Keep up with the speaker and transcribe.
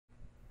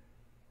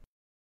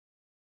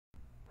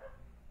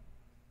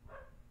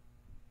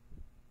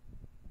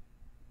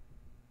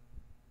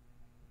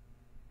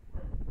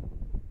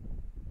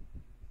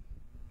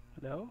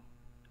Hello,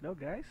 hello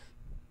guys.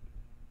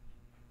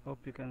 Hope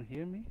you can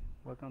hear me.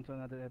 Welcome to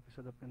another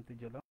episode of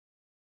MTG Arena.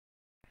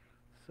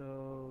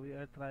 So we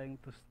are trying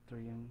to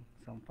stream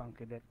some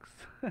funky decks.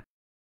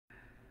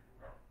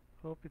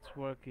 Hope it's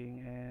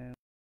working and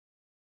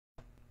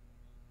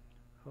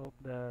hope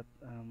that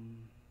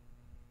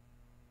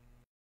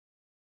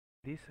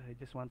this. I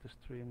just want to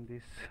stream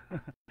this.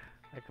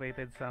 I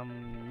created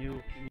some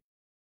new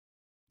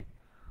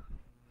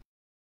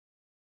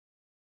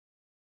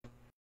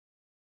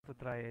to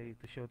try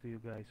to show to you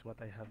guys what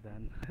I have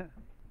done.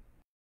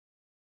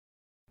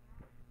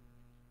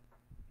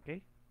 Okay,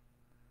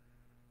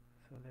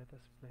 so let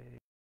us play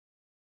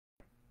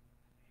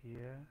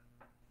here.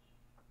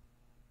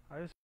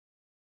 I was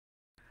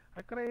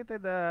I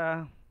created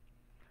a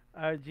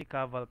RG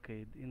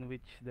Cavalcade in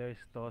which there's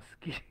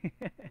Toski.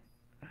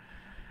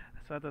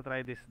 So to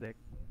try this deck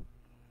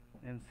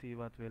and see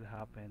what will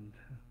happen.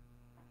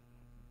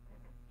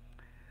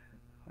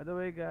 By the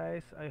way,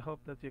 guys, I hope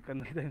that you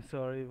can read. I'm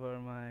sorry for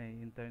my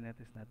internet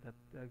is not that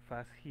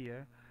fast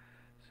here.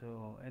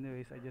 So,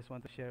 anyways, I just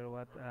want to share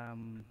what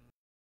I'm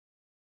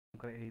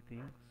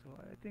creating. So,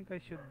 I think I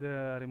should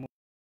remove.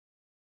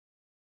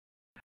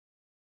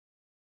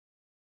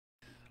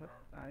 But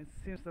it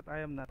seems that I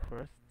am not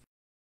first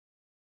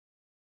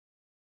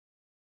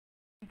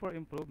for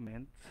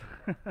improvements.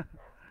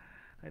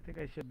 I think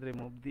I should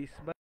remove this,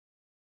 but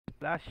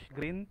flash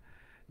green.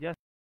 Just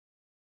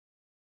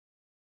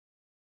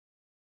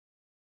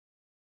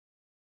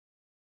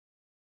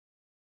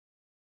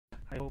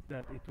I hope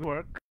that it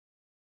work.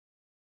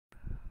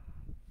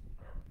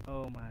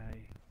 Oh my,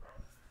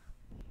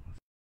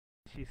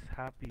 she's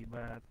happy,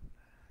 but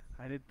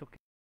I need to.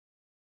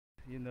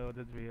 You know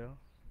the drill.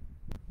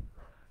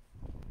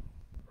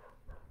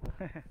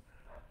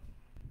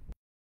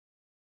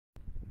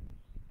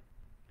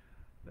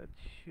 That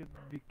should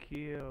be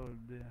killed.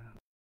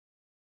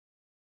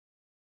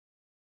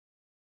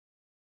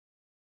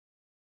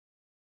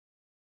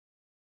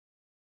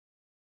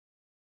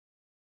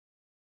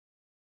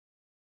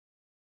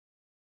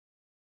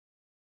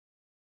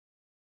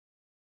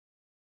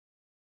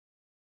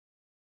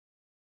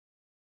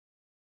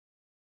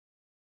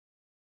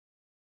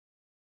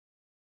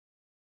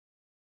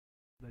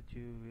 That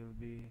you will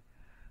be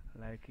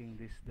liking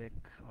this deck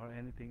or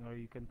anything, or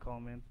you can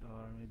comment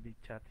or maybe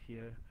chat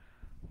here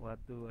what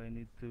do I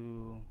need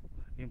to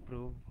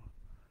improve.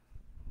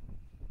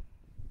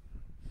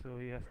 So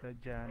he has the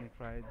Johnny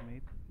Pride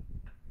mate.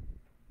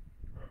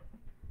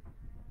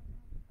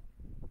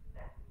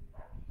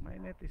 My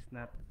net is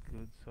not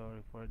good,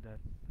 sorry for that.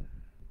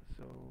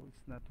 So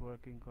it's not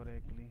working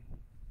correctly.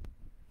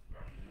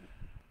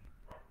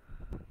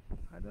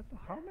 I don't know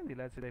how many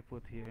lads did I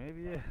put here.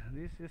 Maybe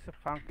this is a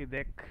funky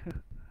deck.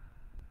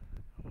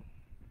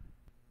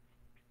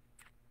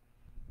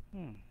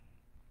 hmm.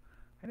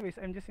 Anyways,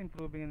 I'm just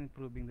improving and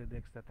improving the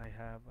decks that I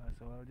have.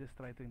 So I'll just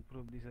try to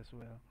improve this as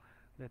well.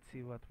 Let's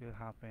see what will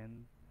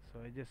happen. So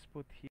I just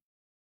put here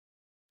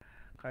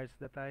cards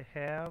that I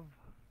have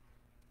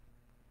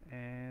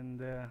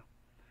and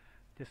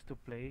just to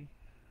play.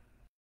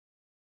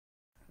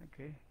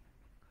 Okay,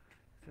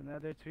 it's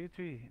another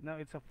 3-3. Now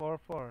it's a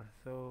 4-4.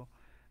 So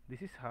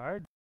this is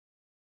hard.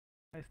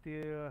 I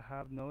still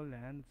have no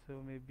land,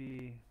 so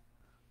maybe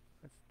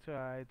let's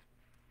try to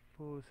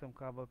pull some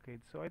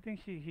cavalcade. So I think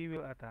he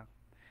will attack.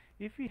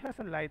 If he has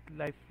a life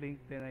link,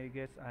 then I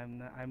guess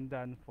I'm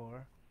done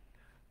for.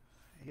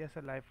 He has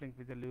a life link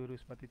with the Lurus,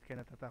 but it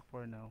cannot attack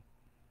for now.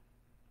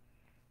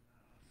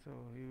 So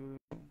he will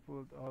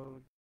pull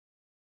all.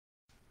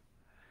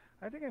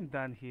 I think I'm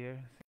done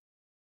here.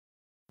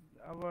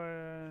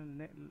 Our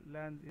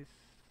land is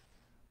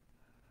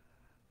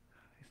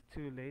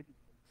too late.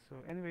 So,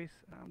 anyways,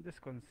 I'm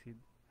just concede.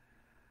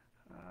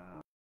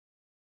 Uh,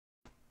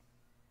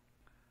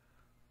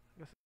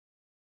 because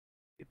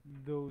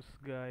those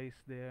guys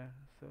there,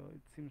 so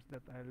it seems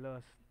that I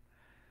lost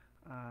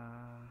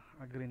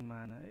a green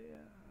mana.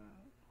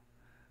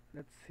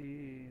 Let's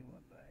see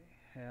what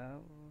I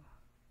have.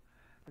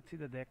 Let's see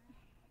the deck.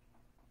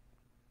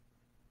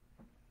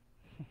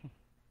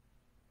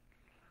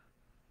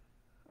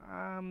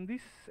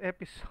 This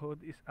episode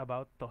is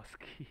about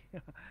Toski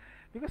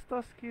because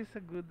Toski is a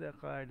good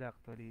card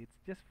actually. It's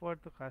just 4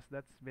 to cast.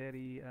 That's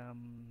very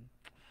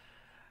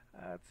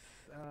that's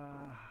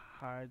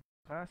hard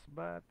to cast,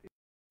 but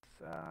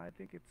I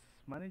think it's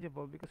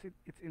manageable because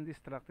it's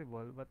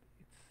indestructible, but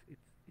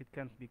it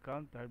can't be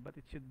countered, but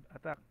it should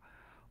attack.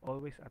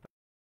 Always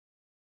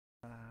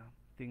attack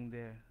thing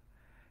there.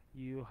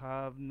 You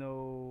have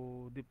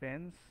no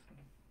defense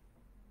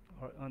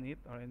or on it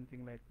or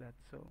anything like that.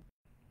 So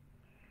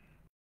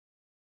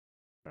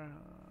uh,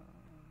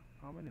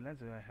 how many lands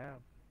do I have?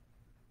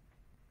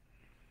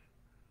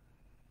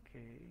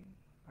 Okay,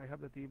 I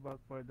have the T-Bulk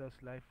for those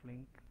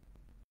lifelink.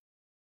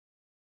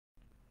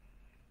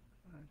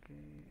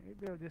 Okay,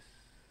 maybe I'll just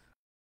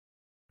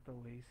put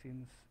away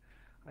since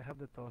I have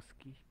the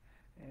Toski.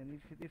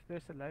 And if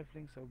there's a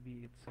lifelink, so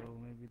be it. So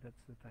maybe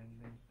that's the time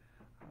then.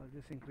 I'll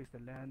just increase the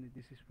land.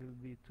 This is will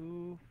be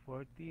 2,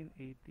 14,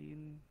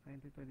 18,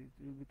 19, 20. It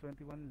will be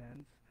 21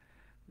 lands.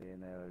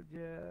 Then I'll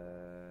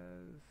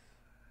just...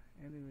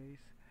 Anyways,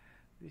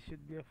 this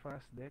should be a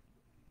fast deck.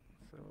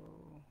 So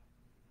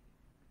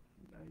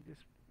I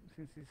just...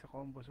 Since it's a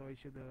combo, so I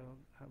should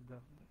have the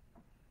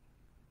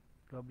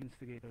Goblin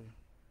Instigator.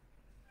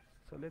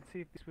 So let's see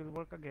if this will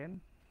work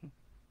again.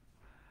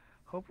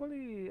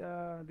 Hopefully,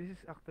 this is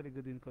actually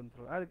good in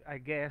control. I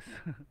guess.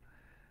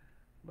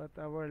 But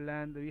our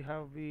land, we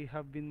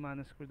have been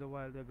mana screwed a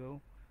while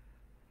ago.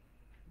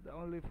 The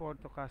only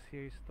fort to cast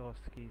here is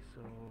Toski,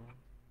 so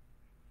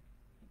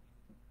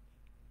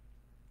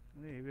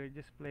anyway, we're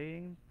just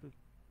playing to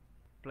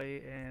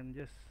play and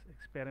just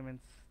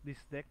experiment this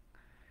deck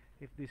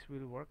if this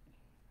will work.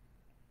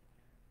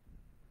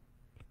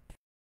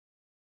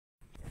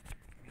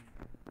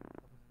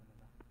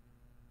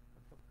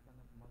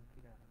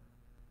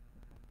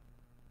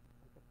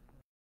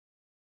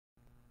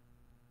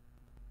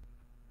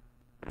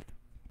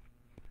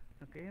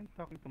 Okay, I'm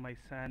talking to my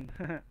son.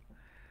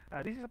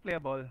 This is a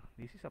playable.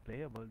 This is a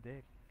playable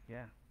deck.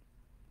 Yeah.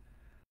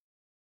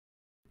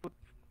 Put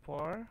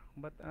four,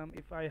 but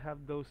if I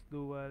have those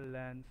dual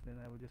lands, then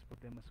I will just put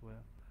them as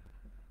well.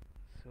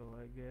 So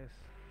I guess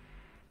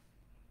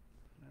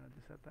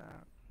this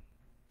attack.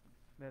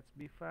 Let's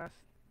be fast.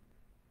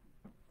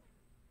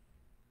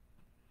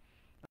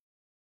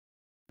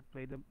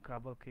 Play the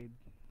cavalcade.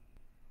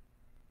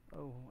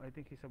 Oh, I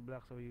think he's a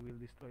black, so he will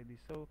destroy this.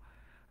 So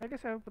I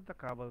guess I will put the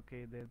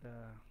cavalcade and,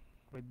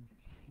 with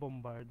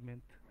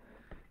bombardment.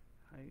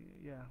 I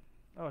Yeah.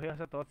 Oh, he has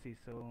a Totsi,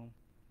 so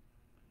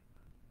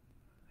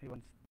he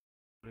wants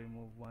to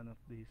remove one of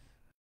these.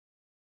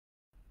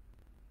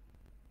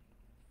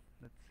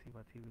 Let's see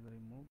what he will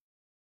remove.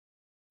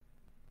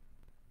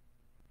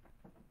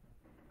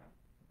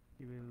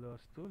 He will lose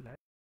 2 life.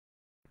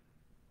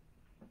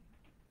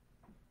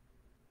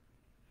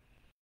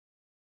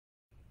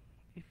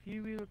 If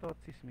you will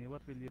Totsis me,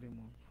 what will you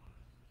remove?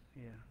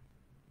 Yeah,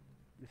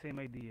 the same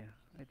idea.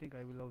 I think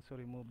I will also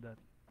remove that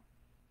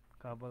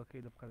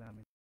Cavalcade of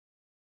Calamity.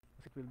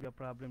 It will be a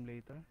problem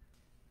later.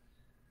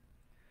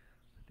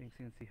 I think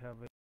since he have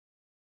a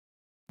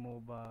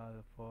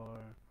mobile for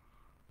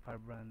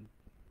Firebrand.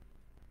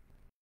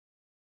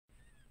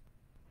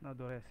 Now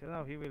the rest.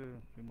 Now he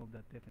will remove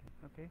that definitely.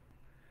 Okay.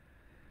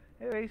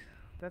 Anyways,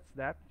 that's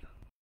that. I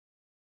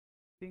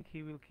think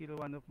he will kill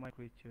one of my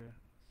creature.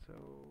 So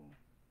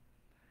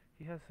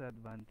he has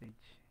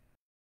advantage.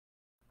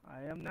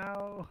 I am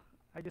now...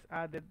 I just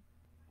added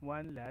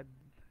one lad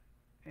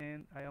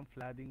and I am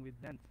flooding with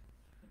lands.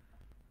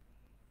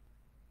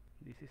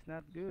 This is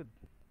not good.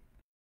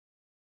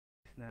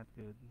 It's not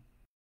good.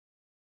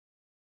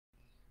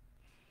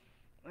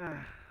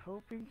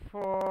 Hoping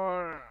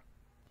for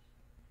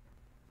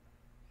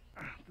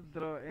to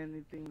draw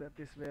anything that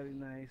is very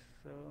nice.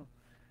 So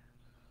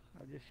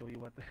I'll just show you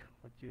what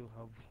what you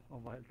have a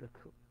while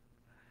ago.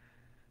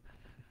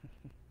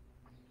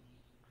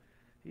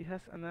 He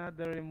has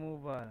another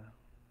removal.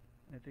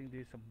 I think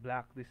there's a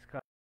black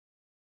discard.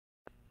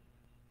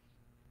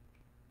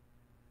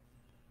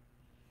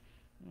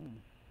 Hmm.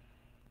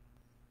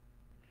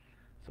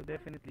 So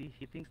definitely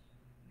he thinks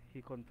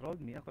he controlled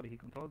me. Actually, he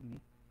controlled me.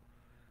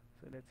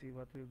 So let's see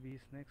what will be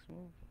his next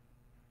move.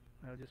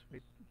 I'll just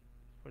wait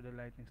for the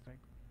lightning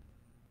strike.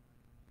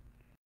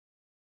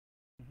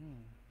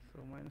 So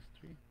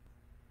 -3.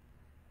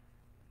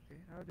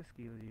 Okay, I'll just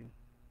kill you.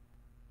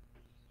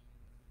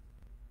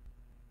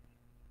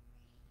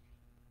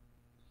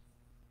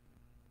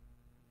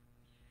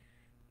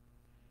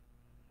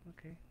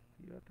 Okay,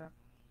 you attack.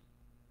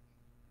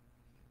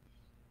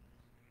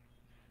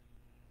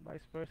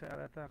 Vice versa,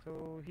 I'll attack.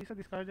 So he's a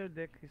discarder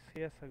deck.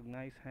 He has a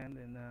nice hand,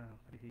 and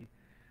he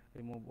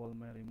remove all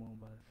my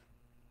removals.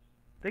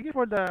 Thank you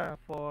for the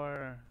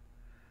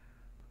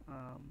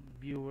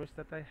viewers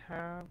that I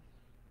have.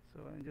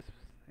 So I'm just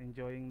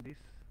enjoying this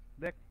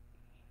deck.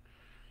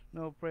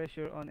 No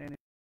pressure on any.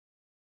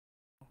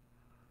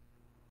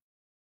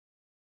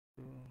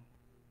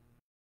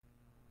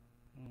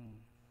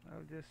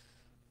 I'll just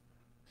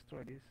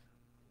destroy this.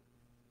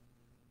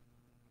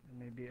 And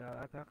maybe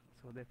I'll attack.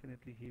 So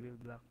definitely he will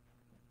block.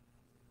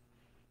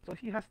 So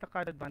he has the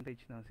card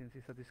advantage now since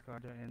he's a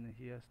discarder and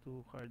he has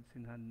 2 cards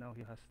in hand. Now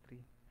he has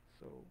 3.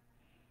 So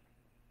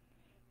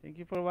thank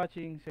you for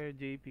watching, Sir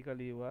JP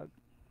Kaliwag.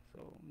 So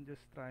I'm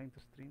just trying to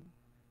stream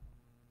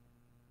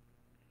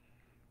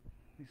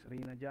this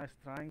arena, just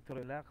trying to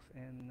relax,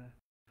 and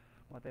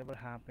whatever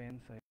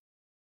happens,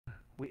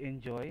 we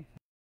enjoy.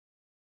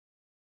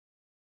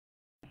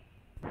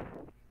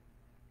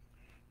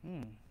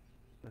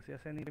 Does he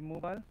has any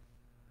removal?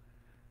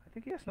 I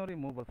think he has no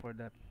removal for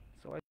that.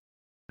 So I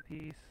think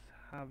he's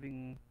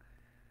having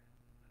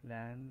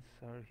lands,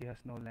 or he has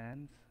no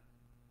lands.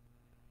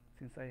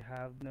 Since I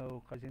have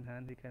no cards in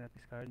hand, he cannot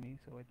discard me.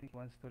 So I think he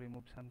wants to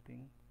remove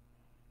something.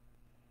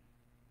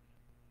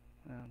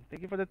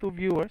 Thank you for the 2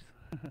 viewers.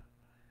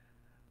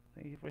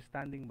 Thank you for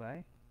standing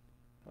by.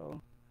 Oh,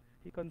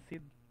 he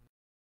conceded.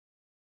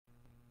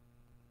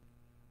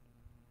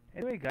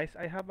 Anyway, guys,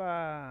 I have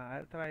a.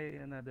 I'll try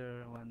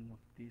another one of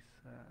these.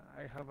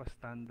 I have a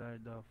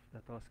standard of the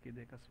Toski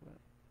deck as well.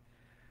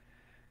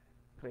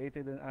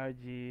 Created an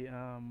RG.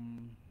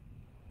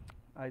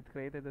 I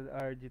created an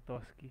RG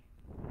Toski.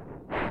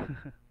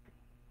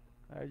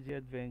 RG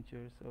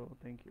Adventure. So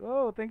thank you.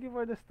 Oh, thank you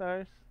for the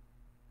stars,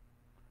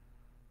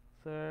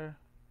 sir.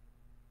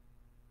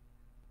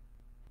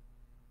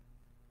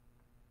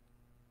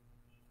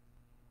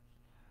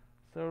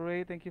 So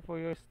Ray, thank you for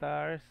your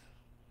stars.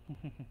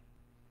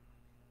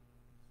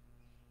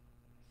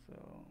 So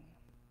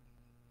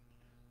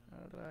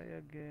I'll try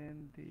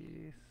again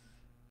this.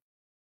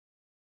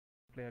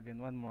 Play again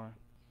one more.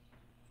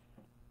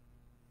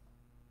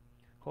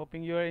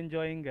 Hoping you are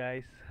enjoying,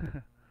 guys.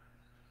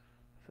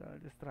 So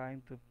I'm just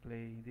trying to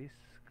play this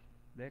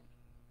deck.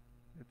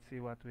 Let's see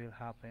what will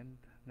happen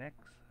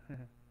next.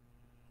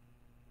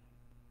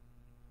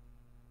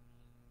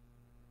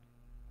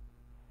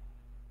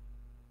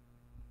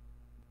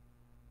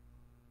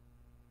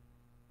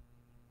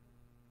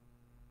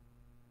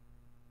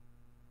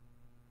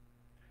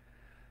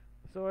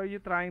 So are you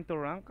trying to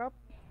rank up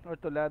or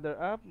to ladder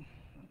up?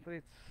 But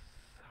it's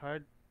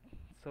hard,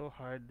 so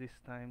hard this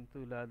time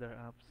to ladder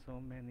up. So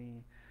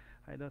many.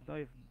 I don't know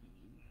if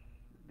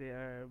they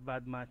are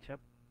bad matchup.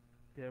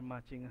 They are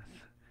matching us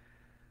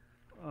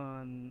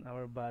on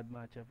our bad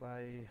matchup.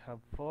 I have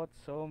fought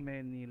so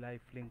many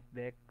lifelink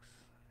decks,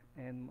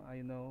 and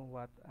I know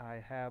what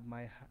I have.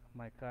 My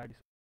card is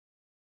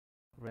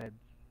red,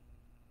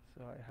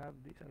 so I have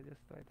this. I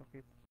just try to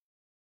keep.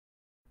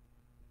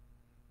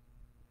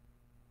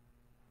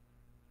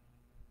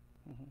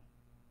 Mhm.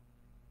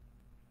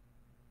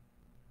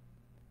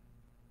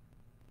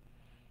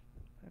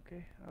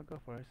 Okay, I'll go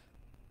first.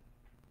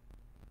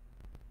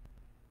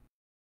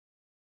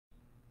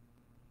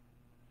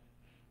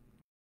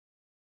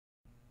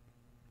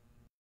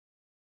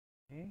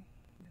 Okay,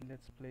 and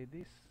let's play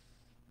this.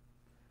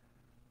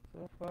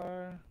 So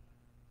far,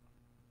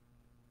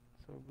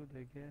 so good,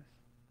 I guess.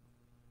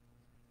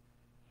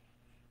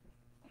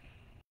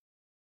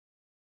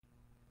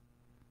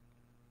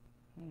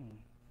 Hmm.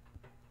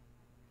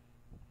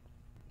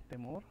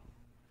 Temor?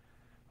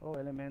 Oh,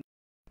 element.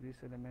 These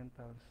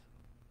elementals.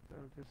 So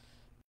I'll just.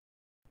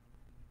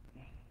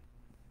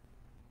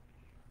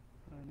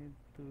 I need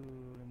to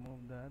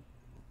remove that,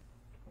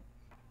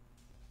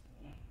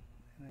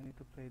 and I need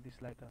to play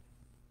this light up.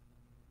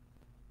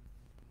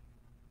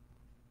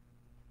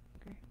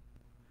 Okay.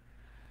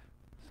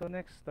 So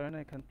next turn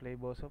I can play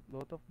both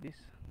of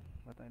these,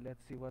 but let's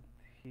see what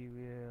he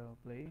will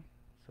play.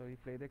 So he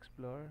played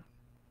Explore,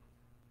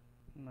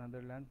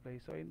 another land play.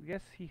 So I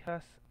guess he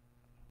has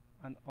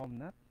an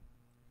Omnat.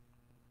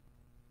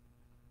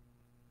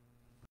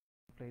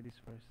 Play this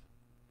first,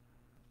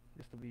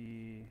 just to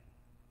be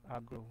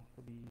aggro,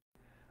 to be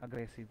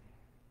aggressive.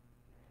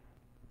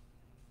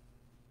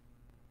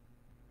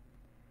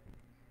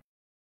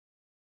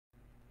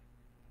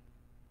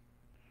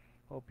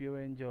 Hope you're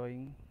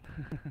enjoying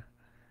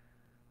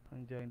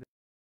the.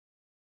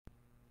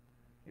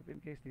 If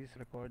in case this is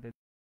recorded,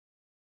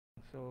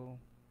 so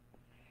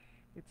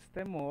it's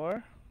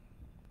Temor.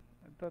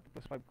 I thought it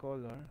was five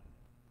color.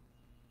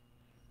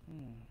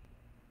 Hmm.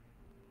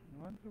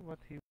 I wonder what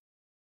he.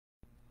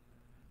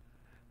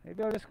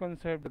 Maybe I'll just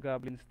conserve the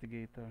Goblin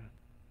Instigator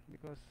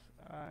because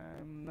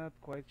I'm not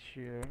quite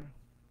sure.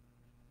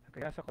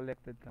 Okay, as a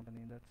collected company,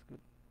 that's good.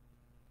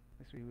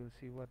 Yes, we will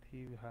see what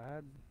he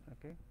had.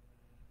 Okay.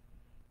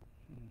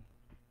 Hmm.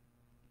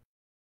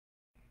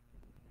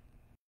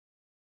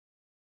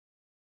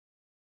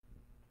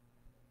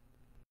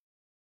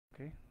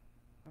 Okay.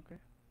 Okay.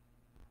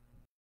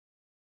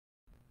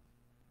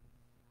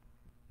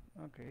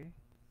 Okay.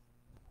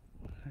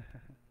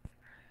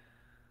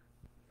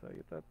 So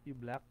you thought you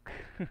black.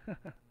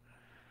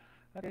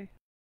 Okay.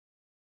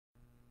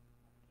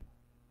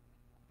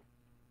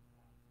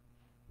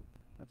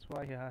 That's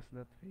why he has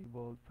that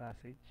fabled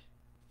passage.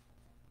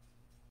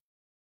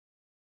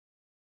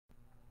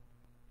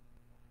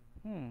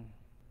 Hmm.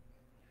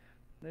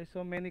 There's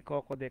so many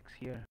Coco decks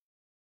here.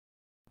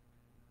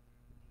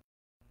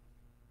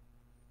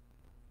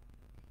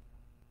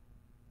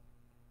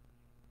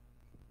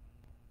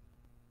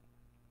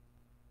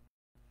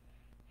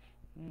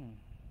 Hmm.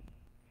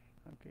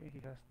 Okay, he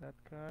has that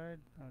card.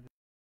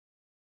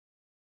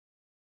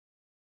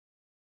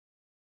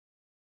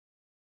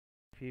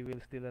 He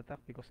will still attack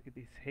because it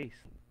is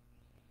haste.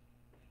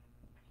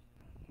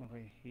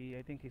 Okay,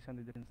 I think he's on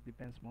the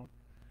defense mode.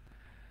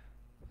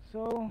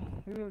 So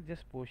we will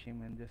just push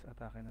him and just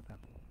attack and attack.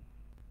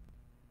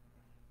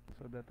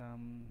 So that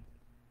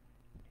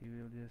he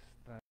will just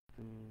try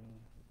to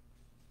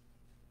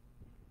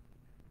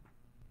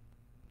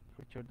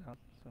hurt you down.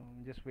 So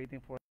I'm just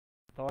waiting for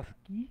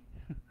Toski.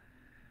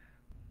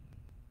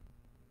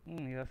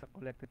 He has a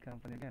collected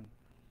company again.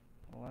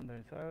 I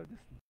wonder. So I'll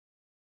just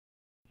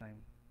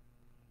time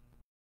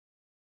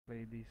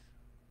play this.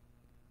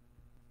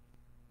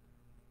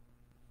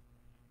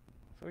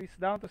 So he's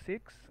down to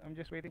six. I'm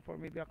just waiting for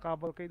maybe a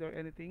cavalcade or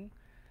anything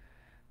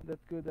that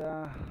could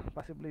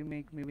possibly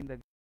make me win the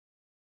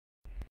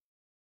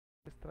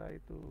Let's try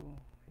to,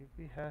 if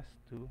he has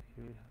to,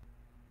 he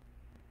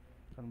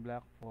can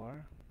block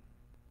 4.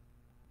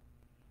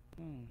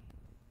 Hmm,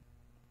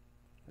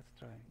 let's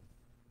try.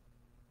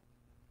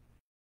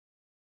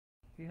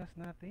 He has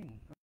nothing.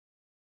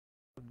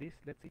 This,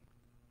 let's see.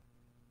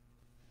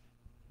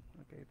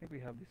 Okay, I think we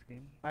have this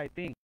game. I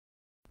think.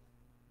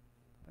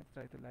 Let's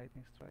try to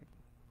lightning strike.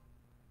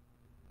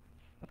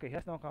 Okay, he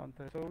has no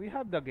counter. So we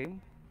have the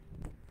game.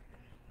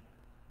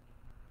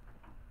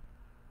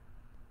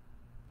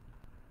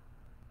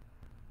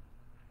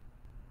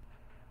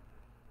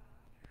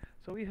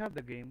 So we have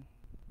the game.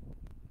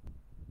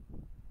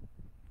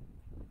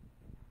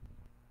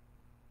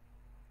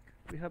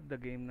 We have the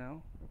game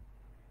now.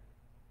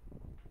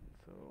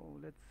 So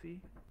let's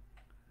see.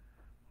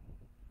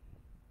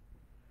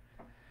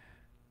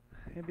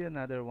 Maybe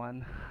another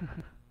one.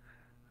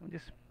 I'm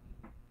just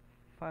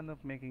fun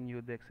of making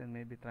new decks and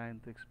maybe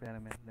trying to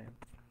experiment them.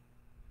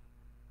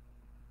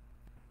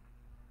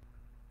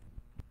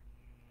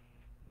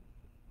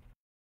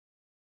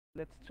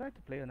 Let's try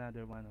to play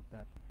another one of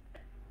that.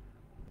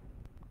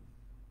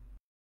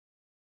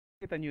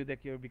 Get a new deck,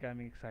 you're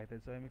becoming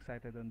excited. So I'm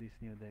excited on this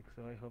new deck.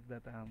 So I hope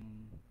that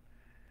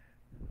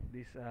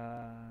this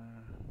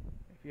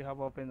if you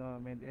have open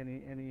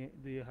any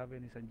do you have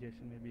any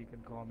suggestion? Maybe you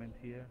can comment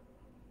here.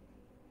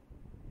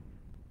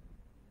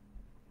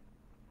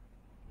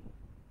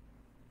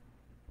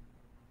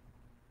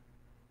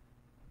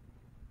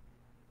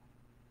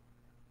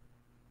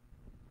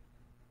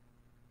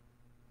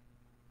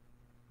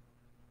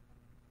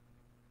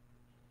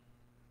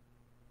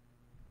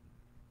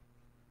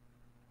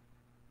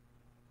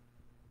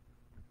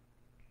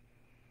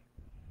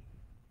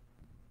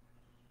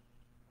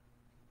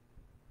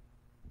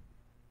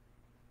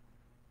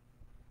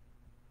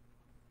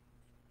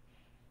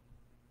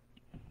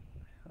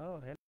 Oh,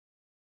 hello.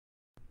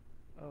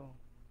 Oh,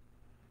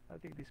 I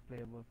think this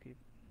playable keep.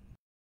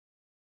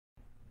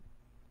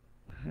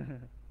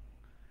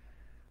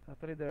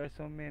 Actually, there are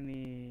so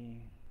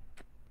many.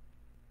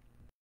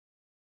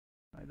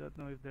 I don't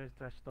know if there's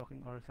trash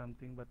talking or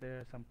something, but there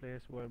are some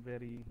players who are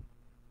very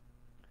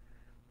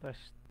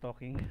trash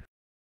talking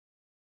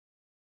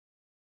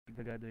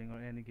the gathering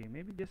or any game.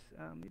 Maybe just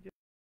you just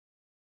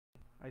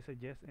I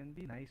suggest and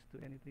be nice to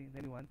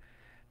anyone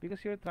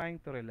because you're trying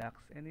to relax.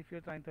 And if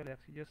you're trying to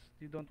relax,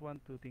 you don't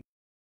want to think.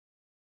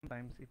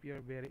 Sometimes if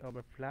you're very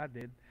over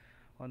flooded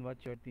on what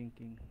you're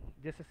thinking,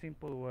 just a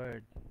simple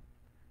word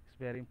is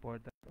very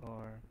important,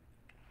 or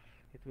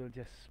it will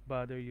just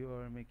bother you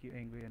or make you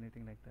angry,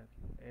 anything like that.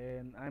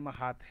 And I'm a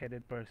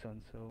hot-headed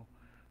person, so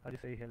I'll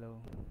just say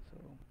hello. So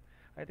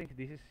I think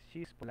this is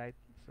she's polite,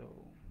 so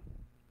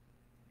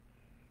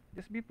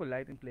just be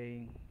polite in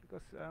playing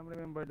because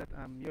remember that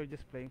you're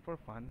just playing for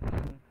fun.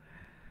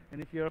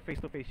 And if you're face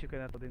to face, you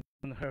cannot put it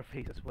on her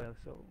face as well.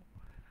 So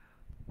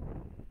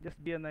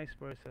just be a nice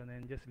person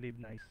and just live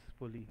nice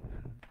fully.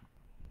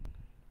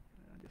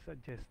 Just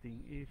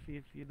suggesting.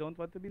 If you don't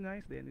want to be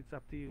nice, then it's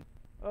up to you.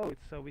 Oh,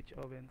 it's a witch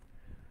oven.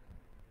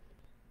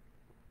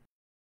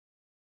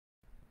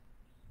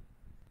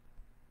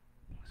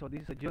 So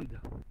this is a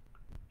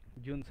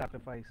June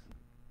sacrifice.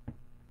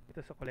 It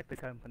is a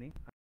collected company.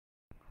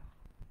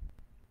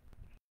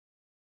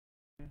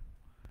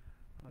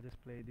 I'll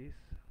just play this.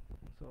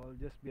 So I'll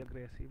just be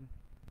aggressive.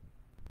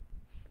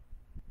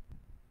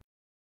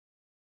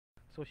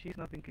 So she's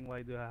not thinking,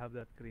 why do I have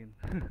that green?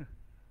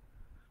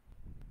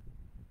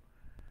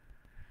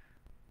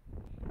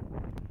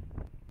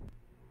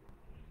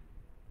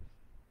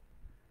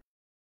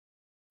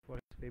 For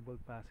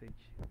fabled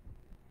passage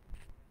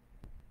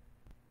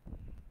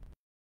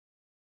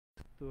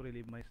to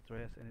relieve my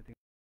stress, anything.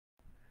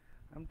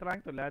 I'm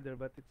trying to ladder,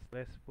 but it's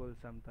stressful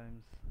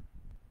sometimes,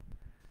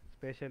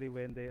 especially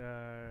when they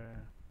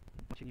are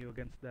watching you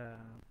against the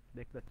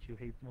deck that you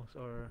hate most,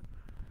 or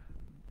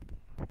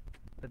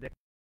the deck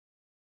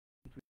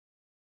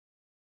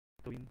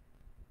to win.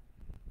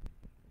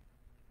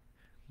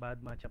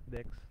 Bad matchup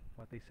decks,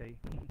 what they say.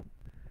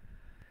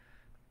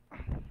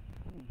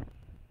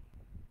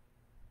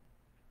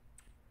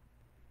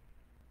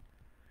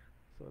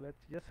 So let's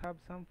just have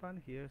some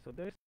fun here. So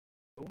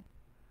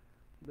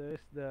there's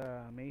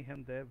the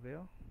Mayhem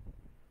Devil.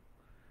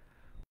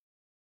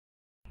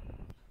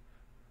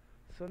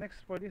 So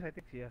next for this, I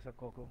think she has a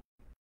Coco.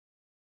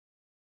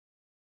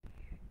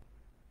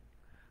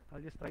 I'll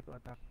just try to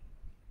attack.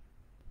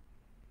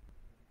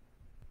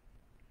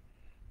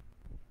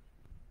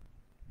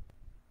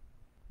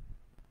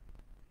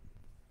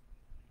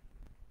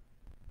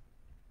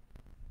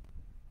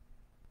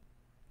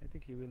 I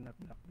think he will not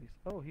block this.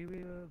 Oh, he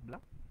will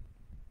block.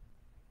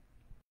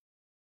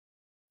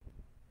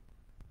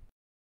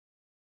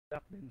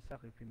 Block then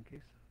suck if in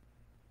case.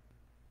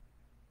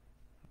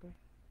 Okay.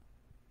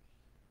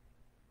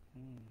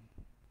 Hmm.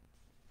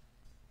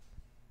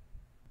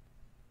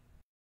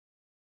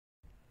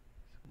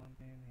 So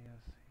mountain,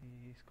 yes,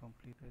 he is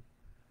completed.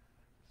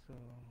 So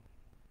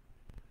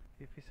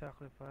if he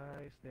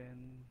sacrifice,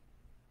 then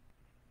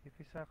if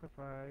he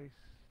sacrifice,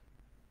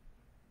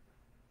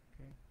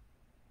 okay,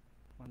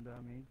 1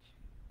 damage.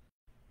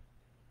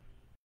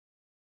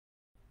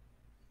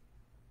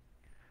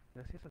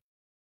 That's just a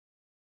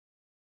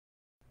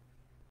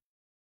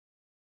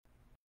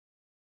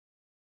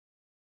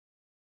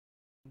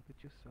thing to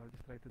choose. So I'll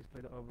just try to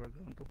destroy the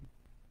overgrown tomb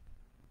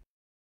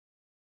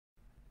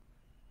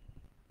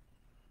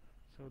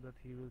so that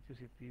he will choose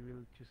if he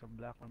will choose a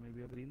black or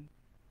maybe a green.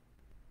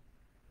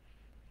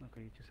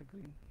 Okay, choose a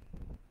green.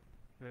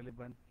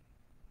 Relevant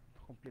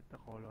to complete the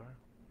color.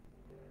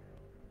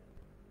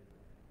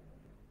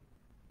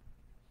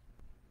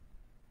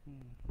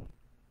 Hmm.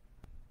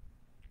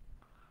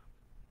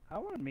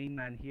 Our main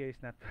man here is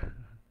not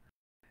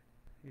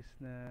is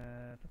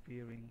not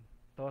appearing.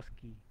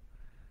 Toski.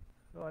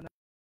 So ano,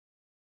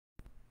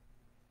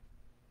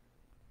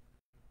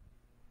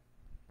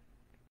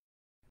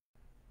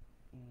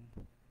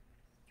 hmm,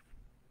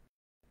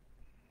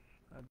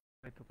 I'll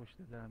try to push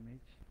the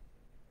damage.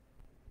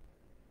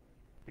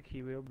 Pick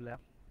he will black,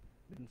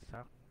 then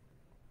sack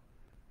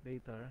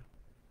later.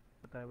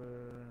 But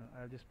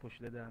I'll just push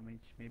the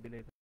damage maybe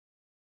later.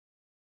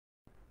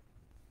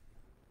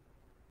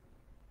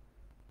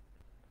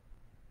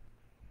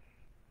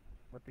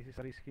 But this is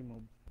a risky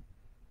move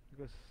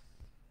because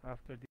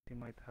after this he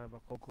might have a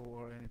Coco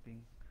or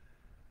anything.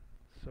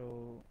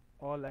 So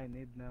all I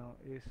need now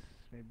is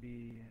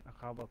maybe a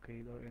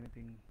Cavalcade or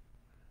anything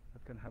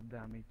that can have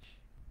damage.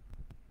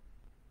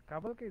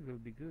 Cavalcade will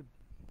be good,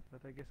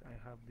 but I guess I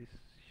have this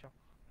shock.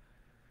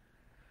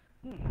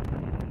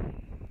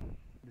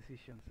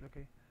 Decisions.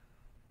 Okay.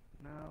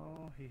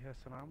 Now he has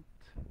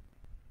ramped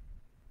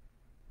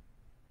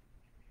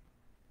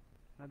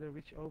another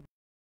witch over.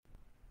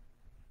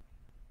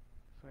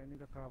 So I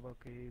need a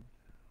Cavalcade.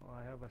 Oh,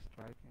 I have a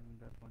strike in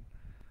that one.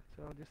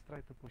 So I'll just try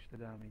to push the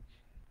damage.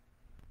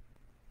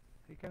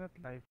 He cannot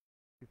life.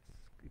 It's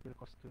it will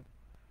cost two.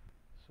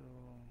 So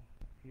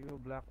he will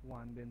block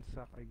one, then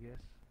suck, I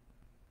guess.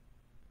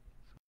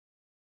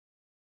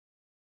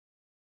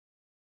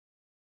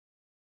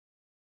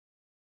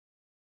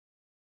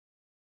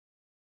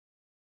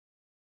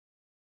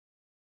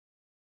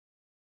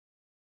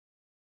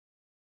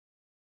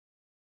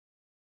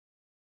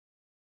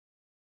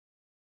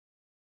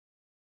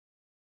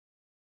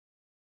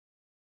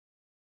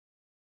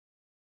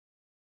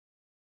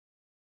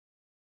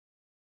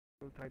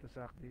 We'll try to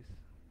suck this,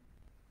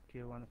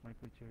 kill one of my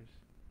creatures.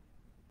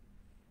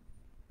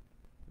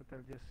 But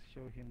I'll just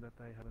show him that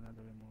I have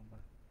another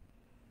removal.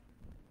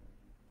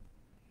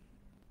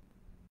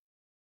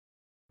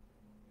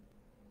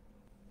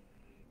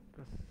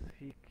 Because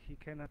he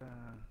cannot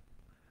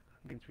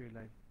gain 3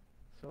 life.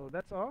 So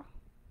that's all.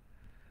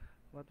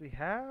 What we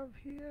have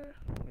here,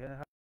 we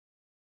have,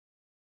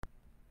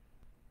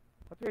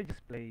 but we're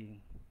just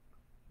playing.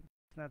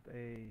 It's not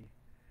a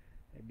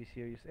be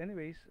serious.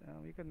 Anyways,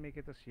 we can make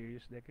it a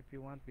serious deck if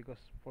you want. Because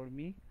for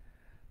me,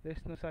 there's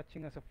no such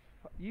thing as a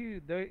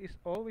you. There is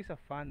always a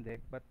fun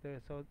deck, but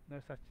there's no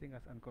such thing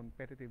as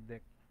uncompetitive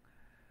deck.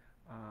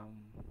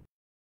 Um,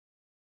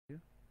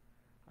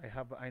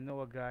 I know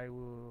a guy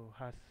who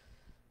has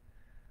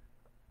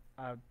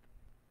a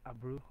a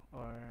brew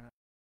or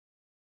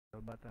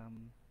but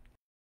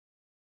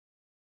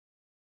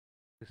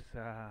is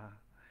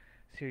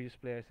serious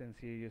players and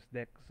serious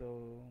deck.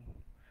 So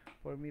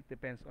for me, it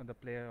depends on the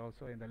player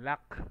also and the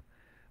luck.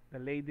 The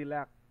lady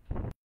luck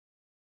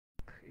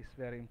is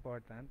very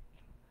important.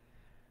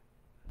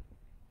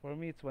 For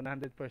me, it's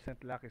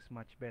 100% luck is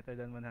much better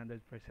than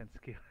 100%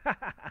 skill.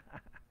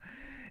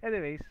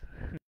 Anyways,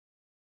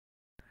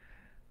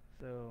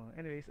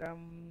 anyways,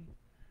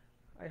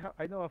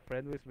 I know a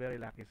friend who is very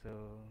lucky, so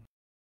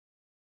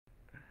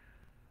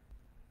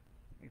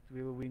it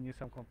will win you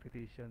some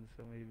competition.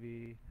 So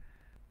maybe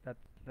that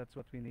that's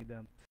what we need.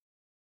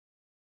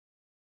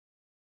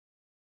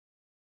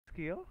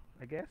 Skill,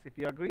 I guess. If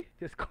you agree,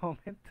 just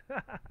comment.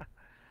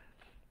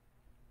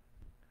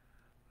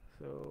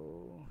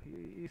 So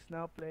he is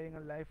now playing a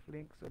life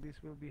link, so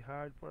this will be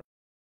hard for.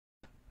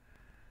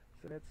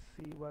 So let's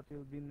see what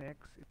will be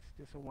next. It's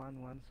just a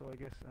 1-1, so I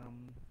guess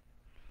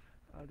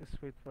I'll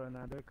just wait for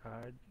another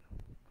card.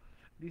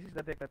 This is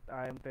the deck that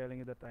I am telling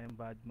you that I am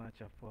bad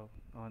matchup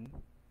on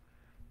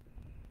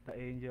the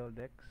angel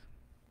decks.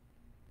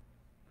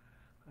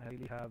 I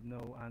really have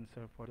no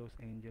answer for those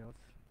angels.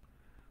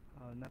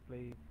 I'll not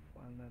play.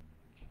 I'll not.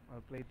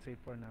 I'll play it safe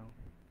for now.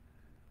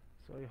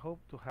 So I hope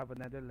to have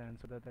another land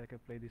so that I can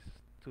play this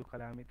two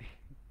calamity.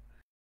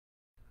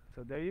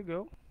 So there you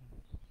go.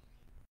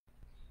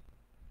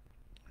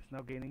 It's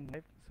now gaining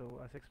life.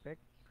 So as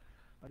expect,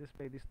 I'll just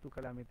play this two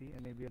calamity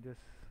and maybe I'll just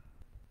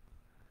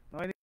no,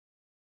 I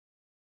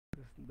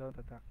just don't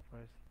attack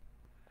first.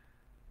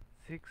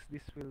 6.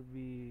 This will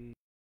be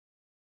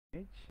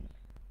damage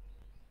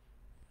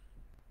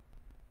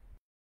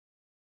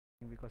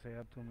because I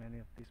have too many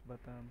of this. But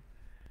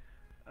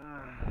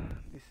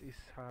this is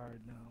hard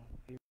now.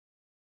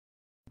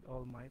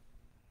 All might.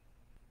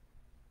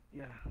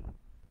 Yeah.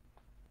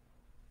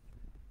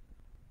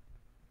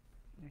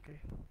 Okay.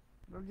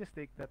 I'll just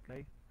take that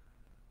light.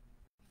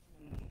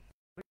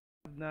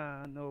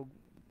 Nah, no,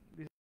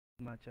 this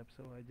is matchup,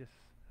 so I just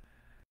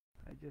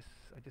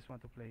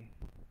want to play.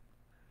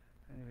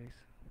 Anyways,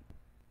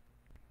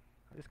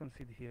 I just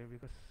concede here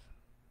because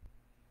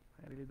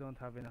I really don't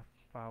have enough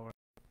power.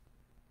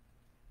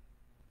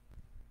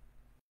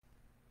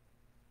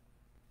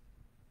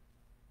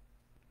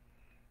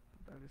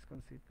 I'll just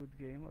concede good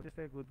game. I'll just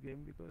say good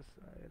game because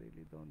I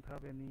really don't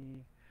have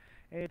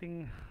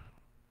anything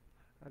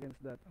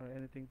against that or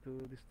anything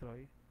to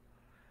destroy.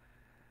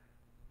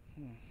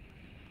 Hmm.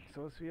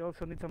 So we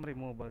also need some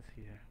removals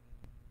here,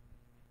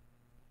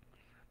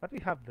 but we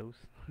have those,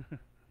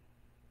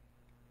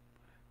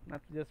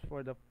 not just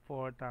for the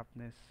four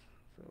toughness.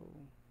 So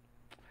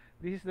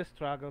this is the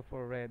struggle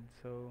for red.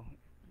 So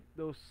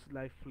those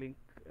lifelink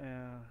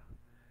uh,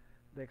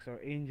 decks or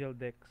angel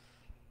decks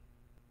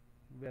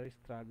very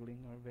struggling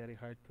or very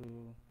hard to,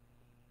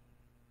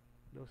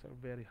 those are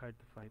very hard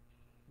to fight,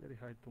 very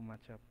hard to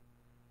match up.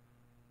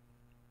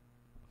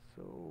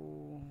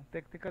 So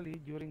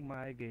technically during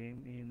my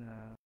game in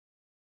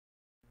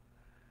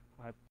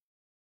I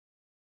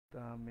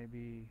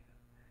maybe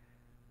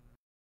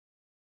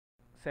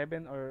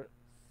seven or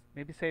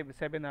maybe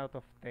 7 out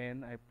of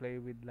 10 I play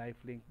with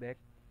lifelink deck.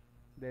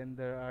 Then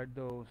there are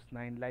those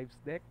 9 lives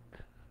deck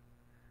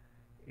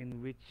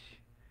in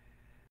which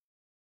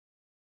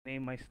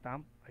name my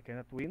stamp I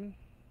cannot win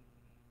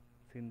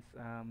since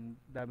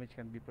damage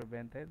can be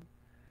prevented,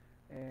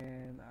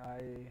 and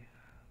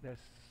there's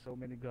so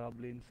many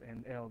goblins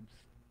and elves.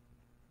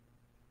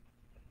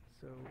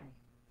 So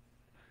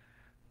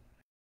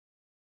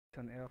it's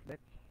an elf deck.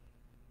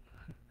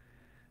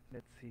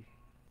 Let's see.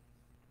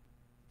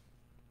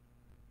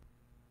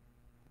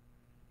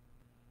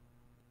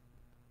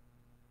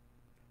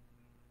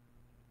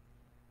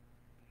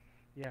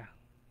 Yeah,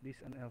 this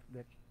an elf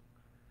deck.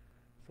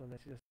 So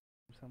let's just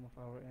some of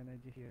our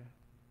energy here.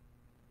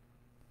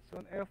 So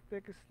an elf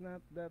deck is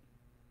not that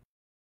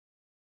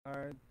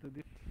hard to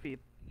defeat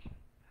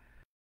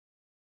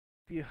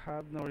if you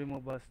have no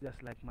removals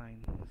just like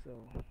mine.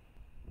 So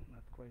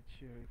not quite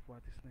sure if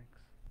what is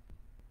next.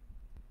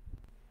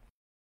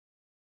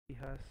 He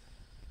has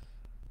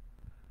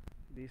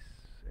this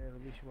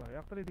Elvish Warrior.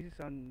 Actually this is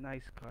a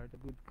nice card, a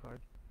good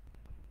card.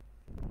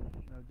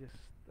 I'll just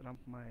ramp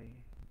my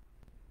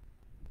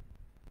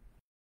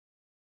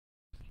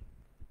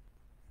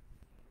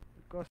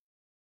cost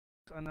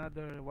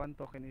another 1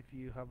 token if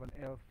you have an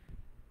elf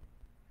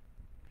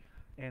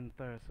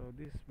enter. So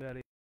this is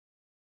very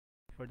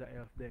for the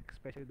elf deck,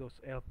 especially those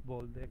elf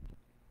ball deck.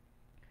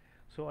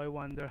 So I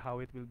wonder how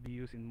it will be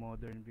used in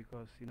modern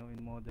because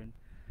in modern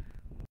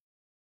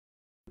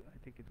I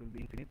think it will be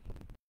infinite.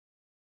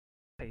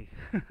 Hey.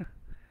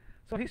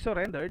 So he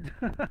surrendered.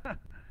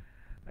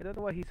 I don't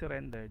know why he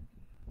surrendered.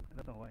 I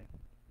don't know why.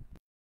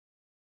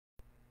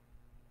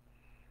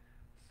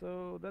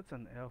 So that's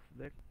an elf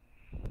deck.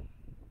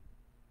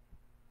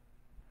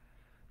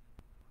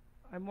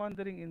 I'm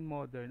wondering in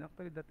modern,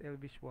 actually that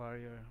Elvish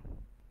Warrior,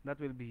 that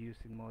will be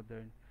used in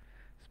modern,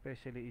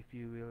 especially if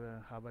you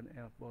will have an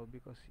elf ball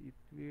because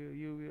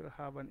you will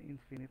have an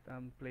infinite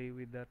play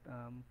with that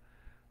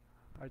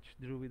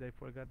Archdruid. I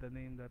forgot the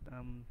name. That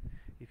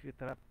if you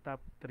tap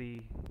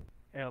 3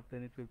 elf,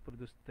 then it will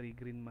produce 3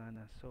 green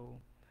mana. So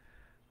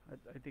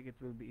I think it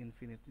will be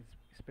infinite,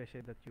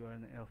 especially that you are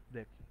an elf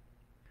deck.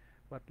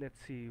 But let's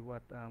see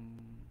what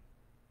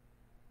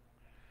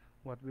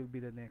will be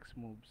the next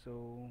move.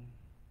 So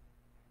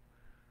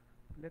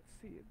let's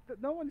see.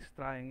 No one is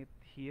trying it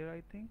here.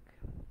 I think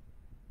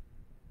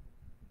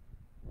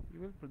you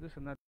will produce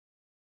another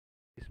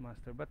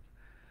master, but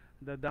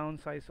the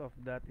downside of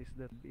that is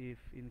that if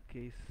in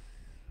case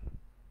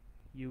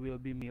you will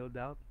be milled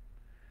out,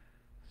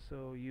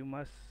 so you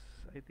must,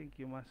 I think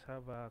you must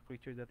have a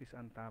creature that is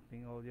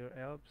untapping all your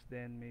elves,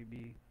 then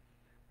maybe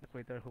the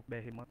Crater Hook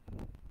Behemoth,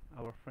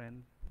 our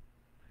friend.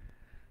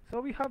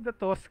 So we have the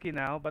Toski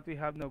now, but we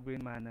have no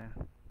green mana.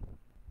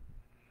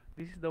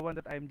 This is the one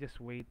that I'm just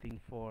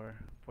waiting for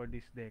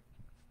this deck.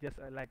 It's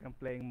just like I'm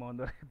playing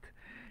mono red.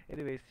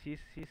 Anyways, she's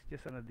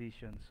just an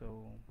addition,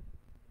 so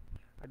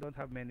I don't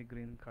have many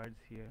green cards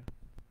here.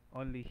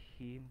 Only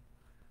him.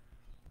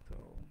 So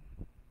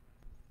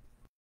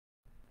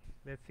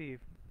let's see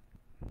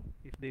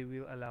if they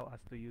will allow us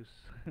to use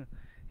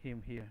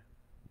him here.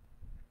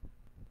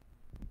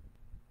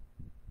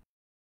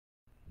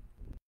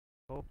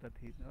 Hope that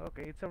he.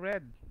 Okay, it's a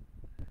red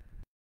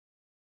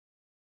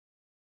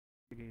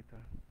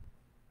Gator.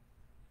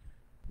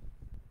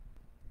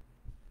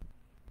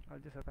 I'll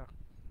just attack.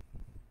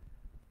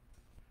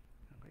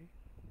 Okay.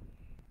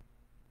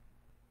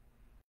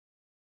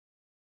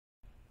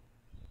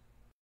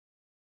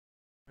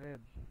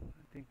 Red.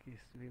 I think this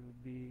will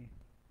be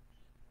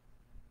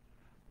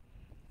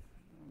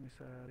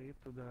emissary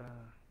to the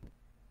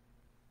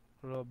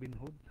Robin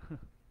Hood.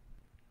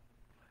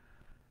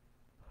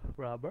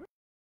 Rubber?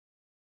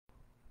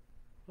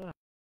 Ah,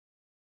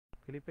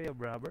 will he pay a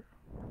rubber?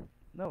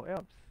 No,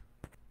 elves.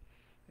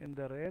 And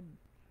the red.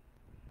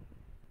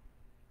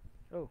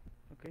 Oh,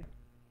 okay.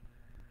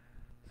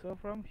 So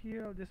from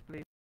here, I'll just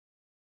play.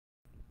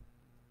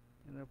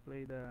 And I'll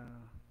play the.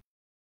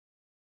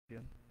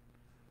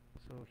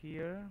 So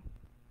here,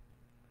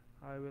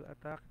 I will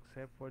attack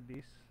except for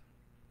this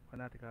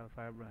fanatical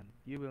firebrand.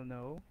 You will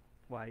know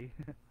Why?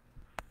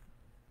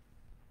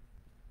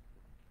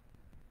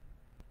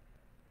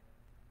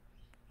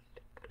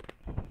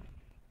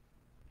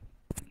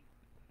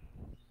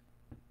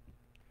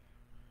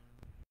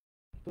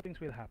 Two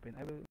things will happen.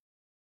 I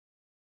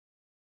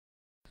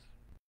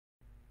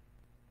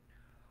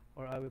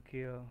will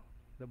kill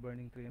the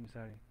burning tree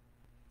emissary.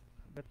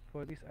 But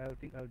for this, I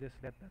think I'll just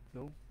let that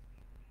go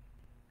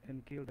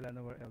and kill the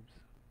Llanowar elves,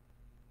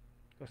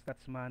 because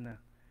that's mana.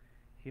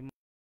 He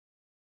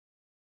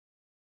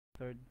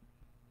third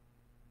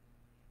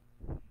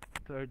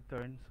third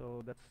turn,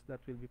 so that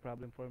will be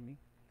problem for me.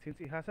 Since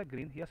he has a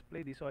green, he has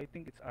played this, so I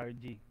think it's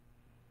RG.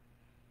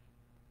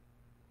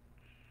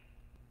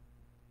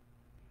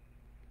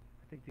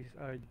 I think this is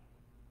RG.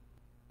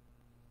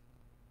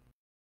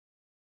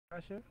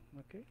 Crusher,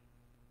 okay.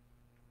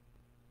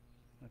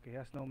 Okay, he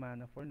has no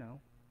mana for now.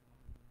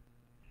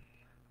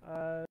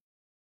 Uh,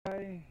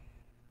 I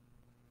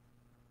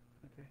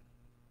okay.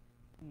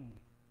 Hmm.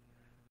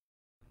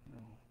 No,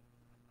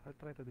 I'll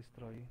try to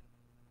destroy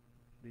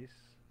this.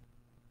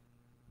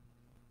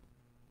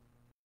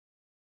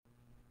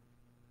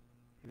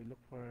 He will look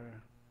for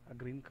a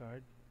green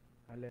card.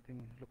 I'll let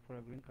him look for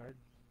a green card.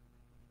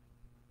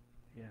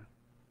 Yeah.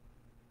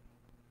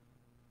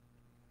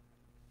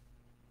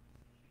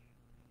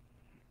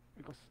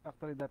 Because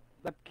actually that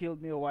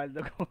killed me a while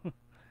ago.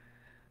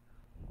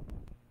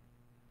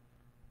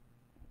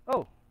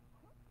 Oh,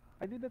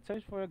 I did not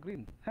search for a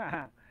green.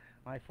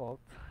 My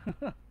fault.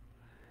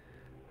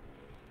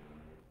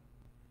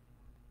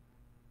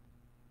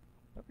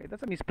 Okay,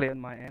 that's a misplay on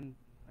my end.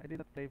 I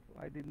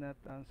did not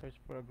search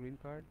for a green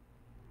card.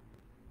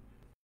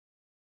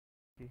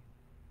 Okay.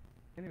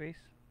 Anyways,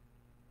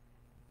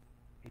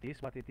 it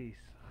is what it is.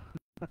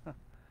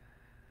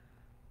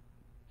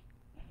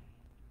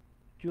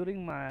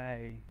 During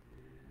my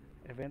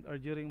event or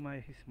during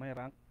my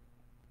rank,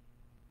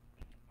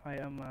 I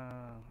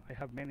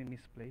have many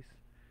misplays.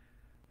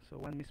 So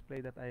one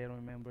misplay that I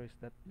remember is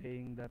that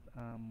playing that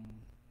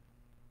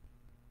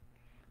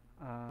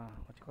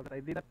what you call it?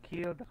 I did not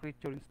kill the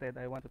creature, instead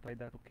I want to try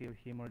that to kill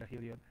him or the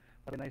Heliod.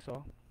 But when I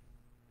saw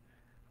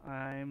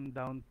I'm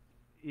down,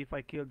 if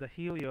I kill the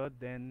Heliod,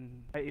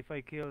 then if I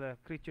kill the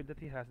creature that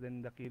he has,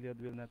 then the Heliod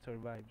will not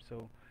survive.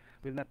 So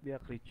will not be a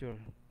creature.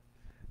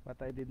 But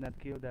I did not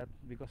kill that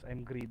because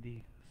I'm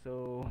greedy.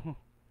 So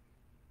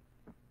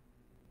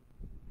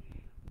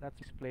that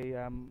display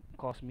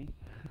cost me.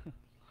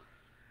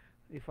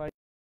 If I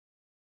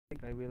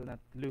think I will not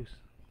lose.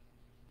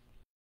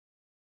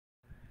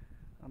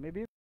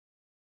 Maybe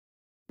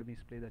the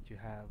misplay that you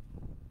have.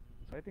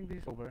 So I think this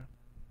is over.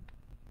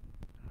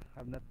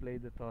 I've not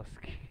played the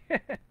Toski.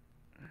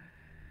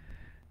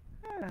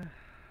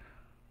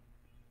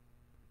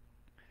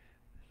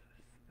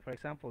 For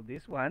example,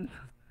 this one,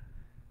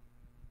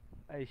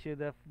 I should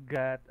have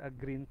got a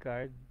green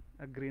card,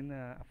 a green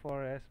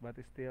forest, but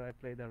still I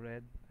played a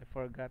red. I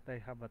forgot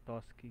I have a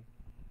Toski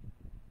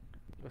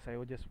because I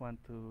would just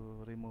want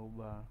to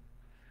remove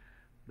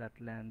that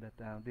land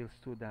that deals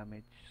 2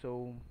 damage.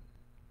 So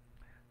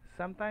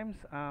sometimes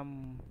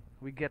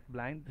we get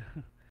blind.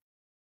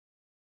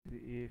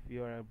 If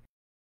you are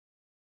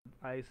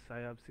eyes, I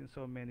have seen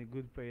so many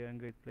good player and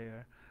great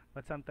player,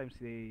 but sometimes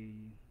they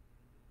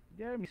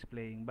are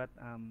misplaying, but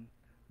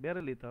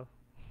very little.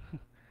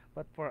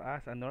 But for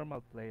us, a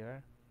normal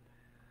player,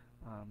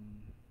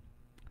 um,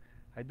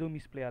 I do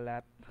misplay a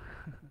lot.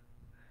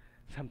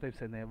 Sometimes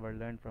I never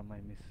learn from my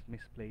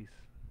misplays.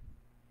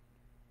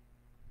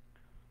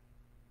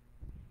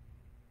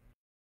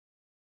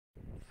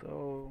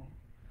 So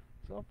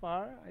so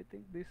far, I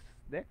think this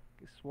deck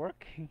is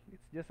working.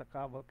 It's just a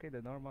cavalcade,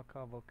 a normal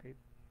cavalcade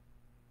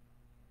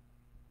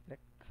deck.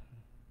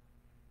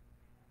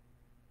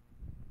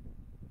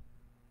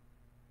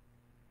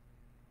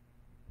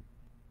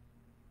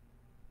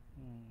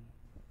 Hmm.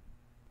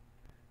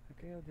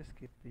 Okay, I'll just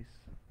keep this.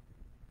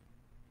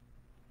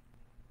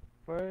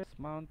 First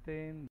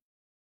mountain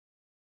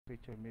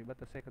creature me, but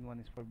the second one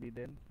is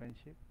forbidden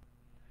friendship.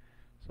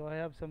 So I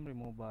have some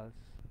removals.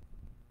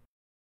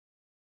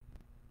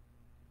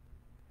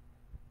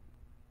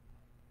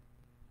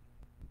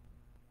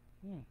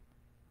 Hmm.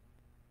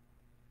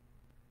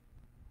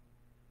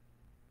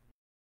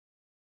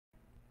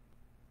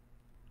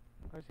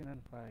 Carson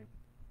and 5.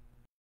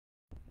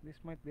 This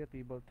might be a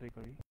table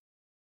trickery.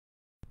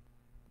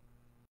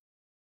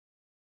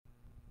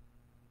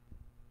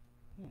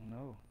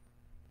 No.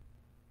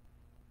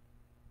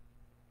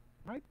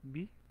 Might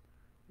be,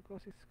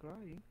 because it's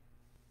crying.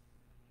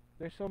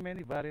 There's so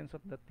many variants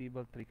of the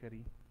table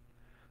trickery.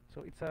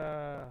 So it's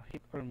a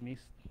hit or miss.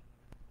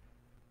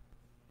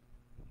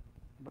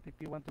 But if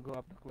you want to go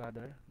up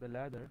the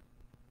ladder,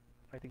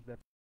 I think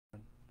that's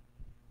fun.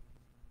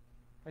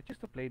 I choose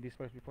to play this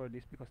first before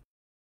this because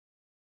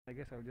I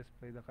guess I'll just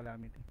play the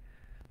Calamity.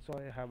 So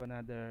I have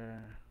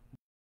another.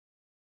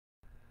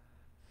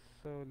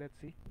 So let's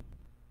see.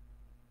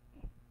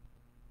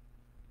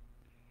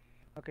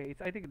 Okay,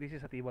 I think this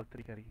is a table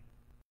trickery.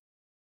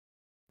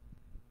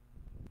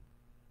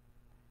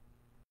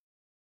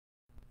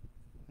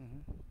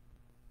 Mm-hmm.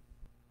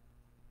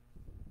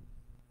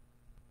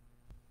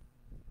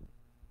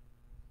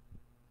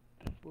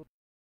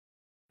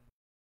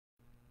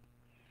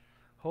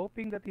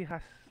 Hoping that he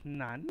has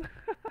none.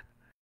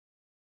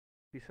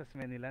 This has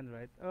many land,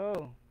 right?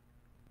 Oh,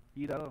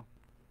 Ito.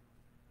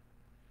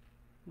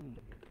 Hmm.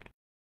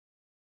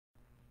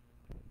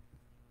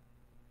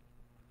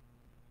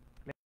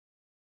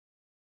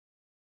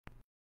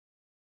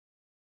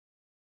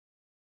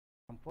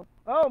 Trample.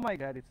 Oh my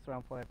god, it's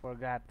trample. I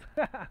forgot.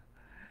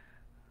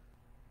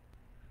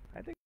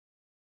 I think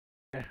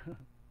I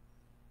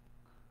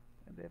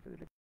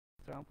definitely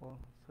trample.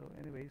 So,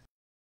 anyways,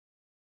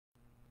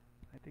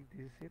 I think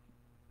this is it.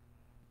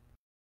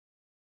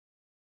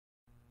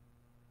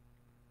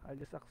 I'll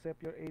just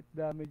accept your 8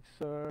 damage,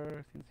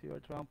 sir, since you are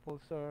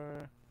trample,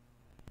 sir.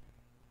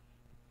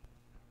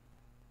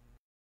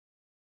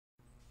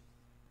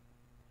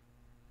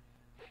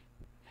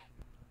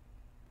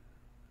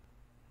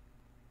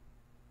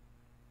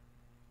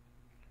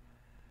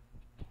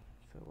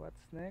 So, what's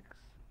next?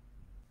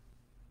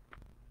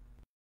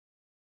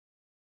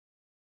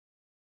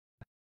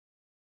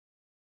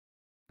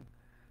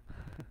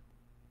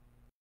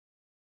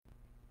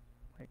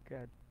 My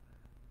god.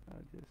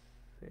 I'll just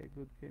say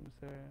good game,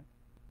 sir.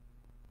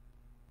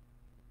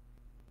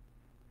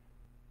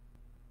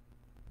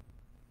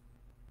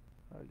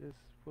 I'll just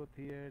put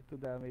here 2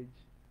 damage.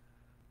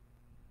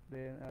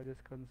 Then I'll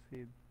just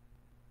concede.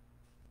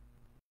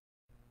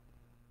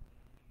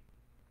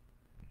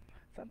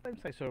 Sometimes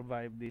I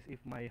survive this if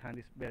my hand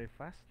is very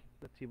fast.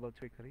 That's evil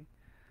trickery.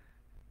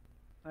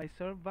 I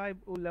survive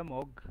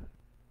Ulamog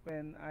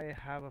when I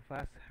have a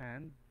fast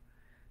hand,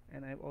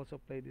 and I've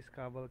also played this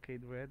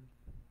Cavalcade Red.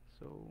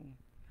 So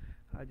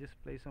I just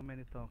play so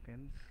many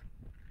tokens.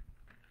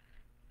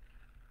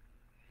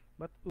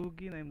 But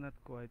Ugin, I'm not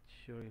quite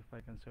sure if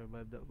I can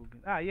survive the Ugin.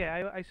 Ah,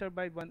 yeah, I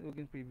survived one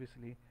Ugin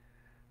previously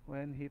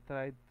when he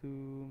tried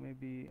to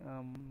maybe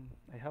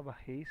I have a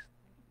haste.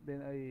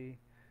 Then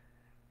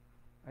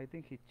I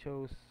think he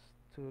chose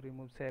to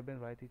remove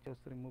 7, right? He chose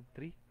to remove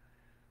 3.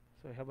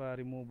 So I have a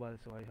removal,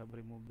 so I have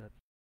removed that.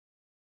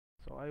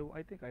 So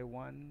I think I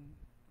won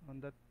on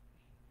that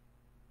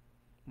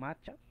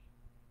matchup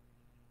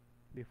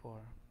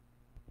before.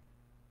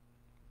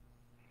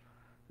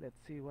 Let's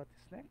see what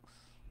is next.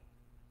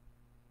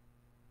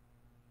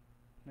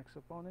 Next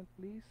opponent,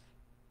 please.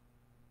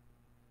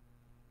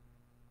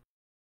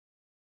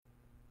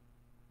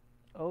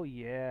 Oh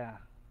yeah.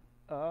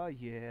 Oh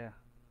yeah.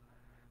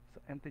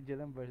 So MTG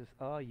Arena versus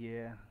oh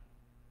yeah.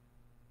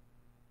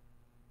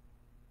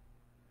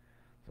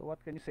 So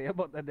what can you say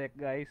about the deck,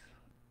 guys?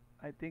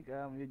 I think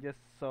you just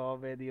saw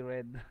very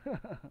red.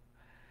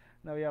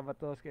 Now we have a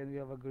Tosca and we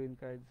have a green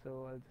card,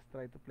 so I'll just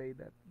try to play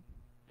that.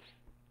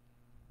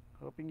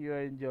 Hoping you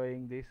are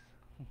enjoying this.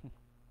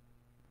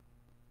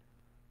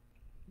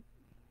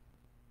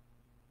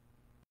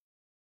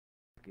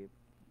 Skip.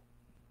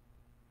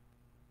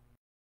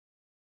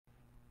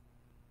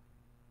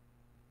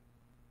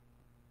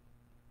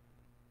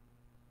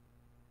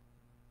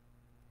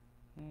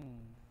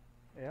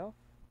 Hmm. Elf?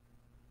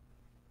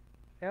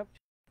 Elf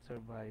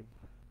survive.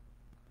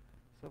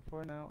 So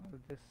for now, I'll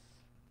just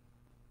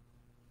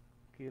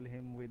kill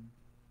him with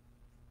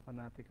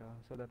Fanatica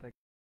so that I,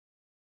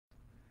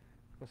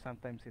 because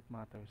sometimes it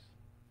matters.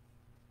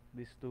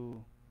 These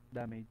two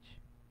damage.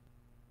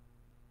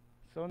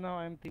 So now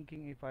I'm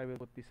thinking if I will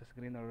put this as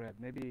green or red.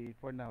 Maybe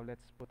for now,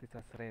 let's put it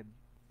as red.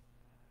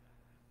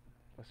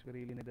 Because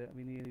really need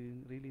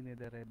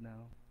a red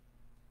now.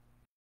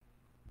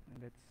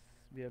 And let's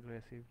be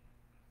aggressive.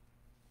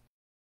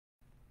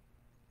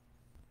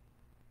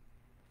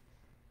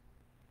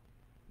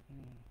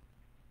 Hmm.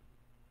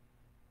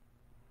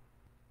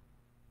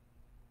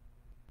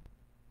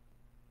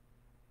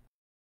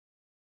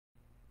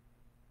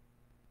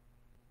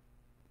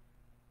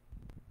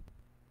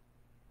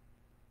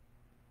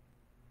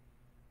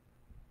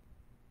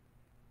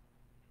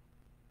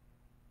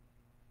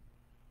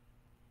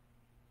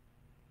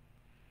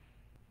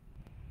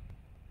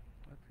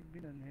 What will be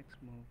the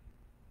next move?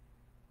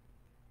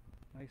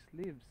 My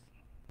sleeves.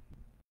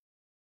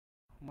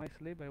 My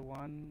sleeve I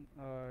won,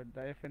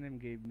 the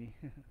FNM gave me.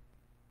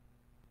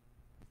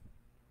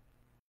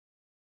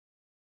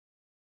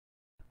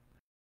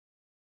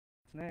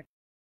 Next,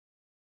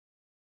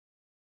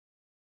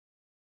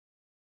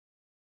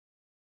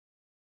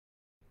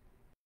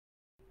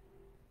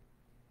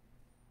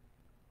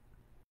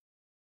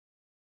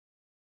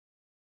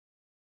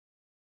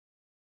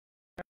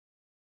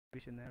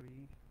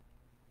 visionary.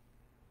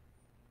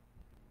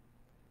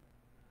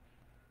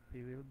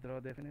 We will draw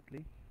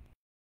definitely.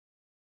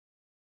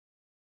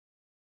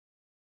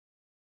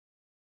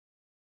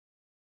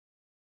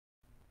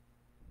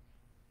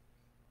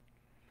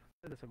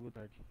 That's a good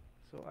card.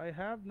 So I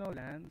have no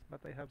lands, but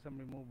I have some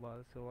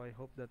removal, so I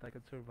hope that I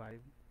could survive.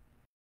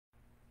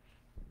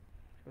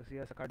 Because he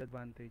has a card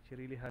advantage. He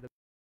really had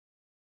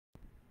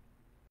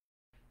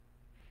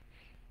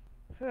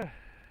a...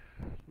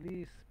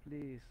 Please,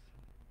 please.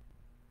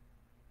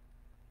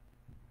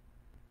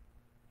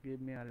 Give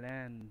me a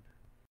land.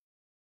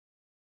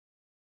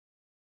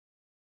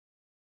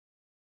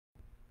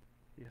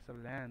 He has a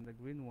land, a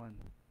green one.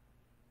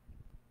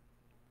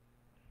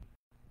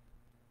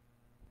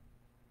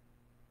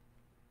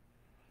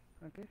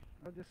 Okay,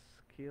 I'll just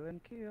kill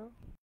and kill.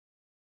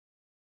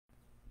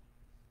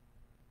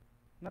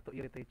 Not to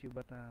irritate you,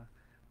 but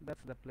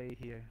that's the play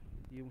here.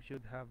 You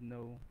should have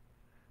no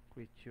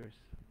creatures.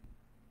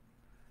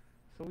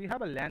 So we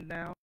have a land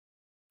now.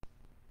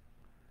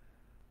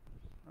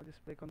 I'll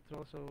just play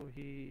control so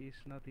he is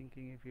not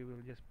thinking if he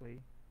will just play.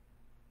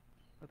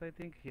 But I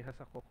think he has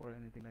a Coco or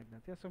anything like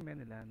that. He has so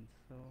many lands.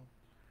 So,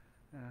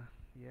 yeah,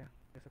 he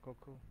has a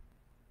Coco.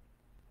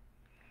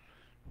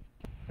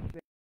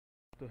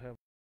 To have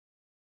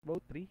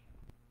both three.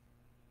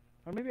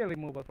 Or maybe I'll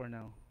remove it for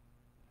now.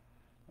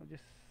 I'll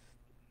just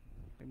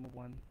remove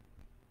one.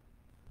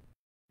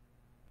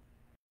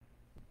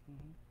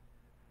 Hmm.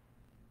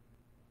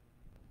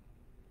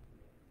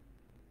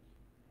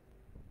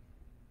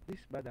 This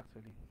is bad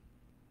actually.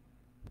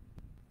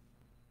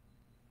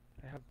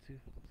 I have two.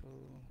 So,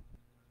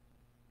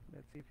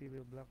 let's see if he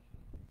will block.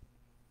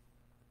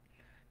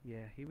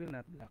 Yeah, he will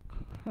not block.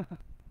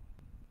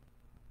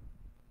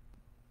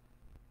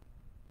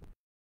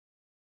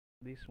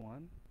 This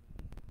one.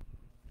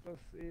 Because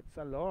it's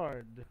a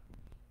lord.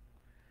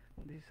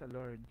 This is a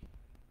lord.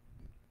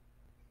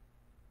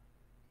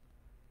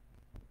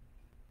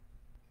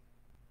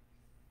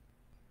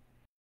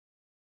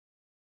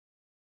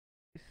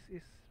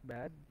 This is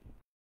bad.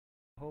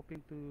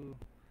 Hoping to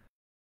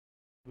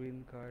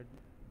green card.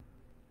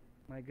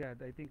 My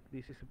god, I think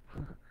this is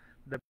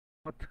the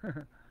bot.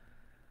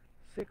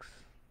 Six.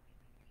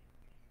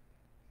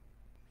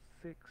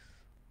 Six.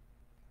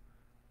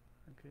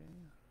 Okay.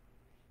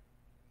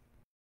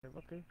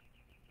 Okay.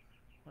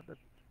 What the,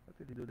 what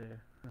did he do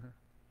there?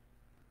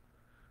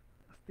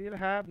 Still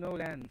have no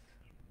lands.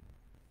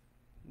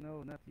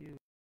 No, not you.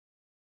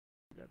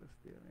 Gotta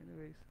steal.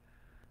 Anyways,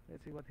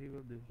 let's see what he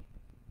will do.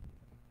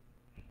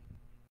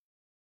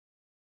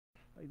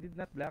 I did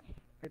not black.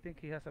 I think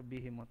he has a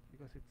behemoth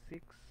because it's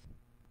six,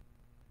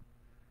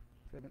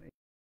 seven, eight.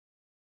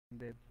 I'm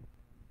dead.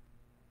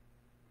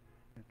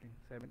 Okay,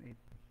 seven, eight.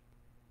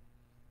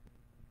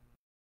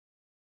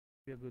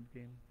 Be a good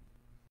game.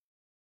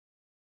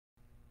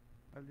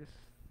 I'll just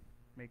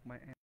make my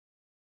end.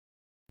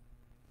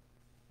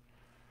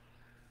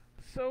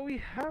 So we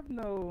have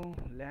no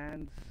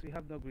lands. We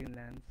have no green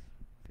lands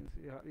since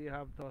we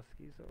have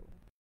Toski. So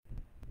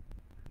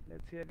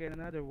let's see again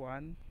another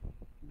one.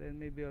 Then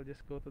maybe I'll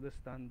just go to the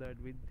standard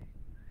with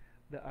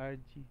the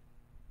RG.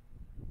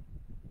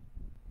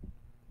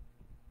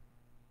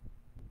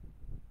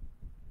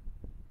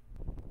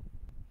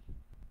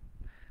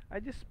 I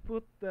just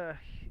put the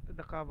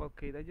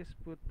cavalcade. I just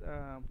put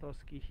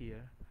Toski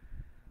here.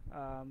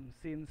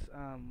 Since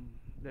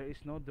there is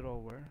no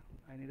drawer,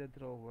 I need a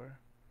drawer.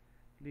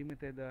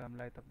 Limited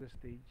light up the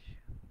stage.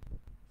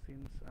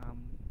 Since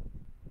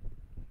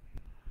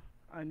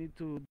I need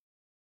to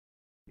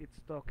its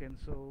token,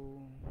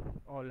 so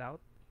all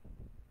out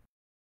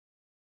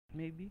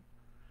maybe.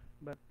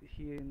 But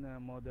here in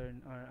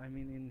modern, or I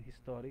mean in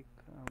historic,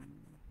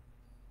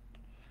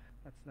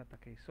 that's not the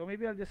case. So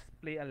maybe I'll just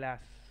play a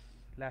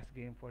last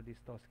game for this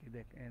Toski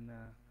deck, and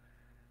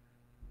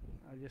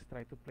I'll just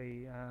try to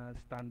play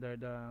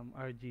standard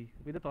RG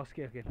with the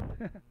Toski again.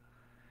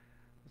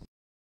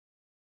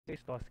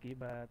 It's Toski,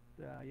 but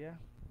yeah,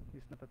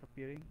 it's not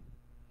appearing.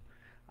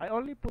 I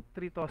only put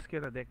 3 Toski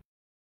in the deck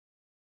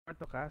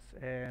to cast,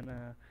 and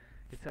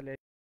it's a legend.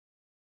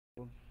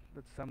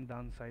 That's some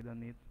downside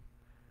on it.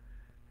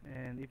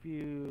 And if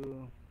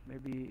you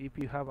maybe if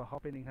you have a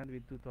opening hand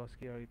with 2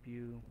 Toski, or if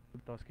you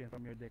put Toski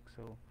from your deck,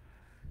 so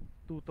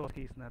 2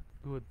 Toski is not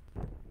good.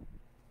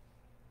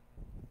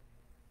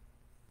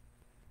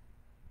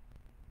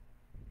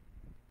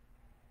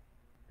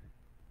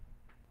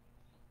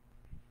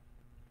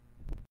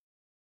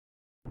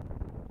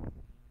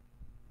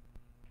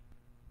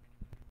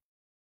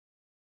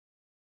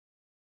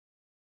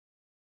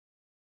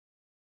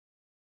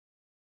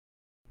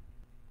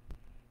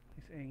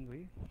 He's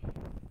angry.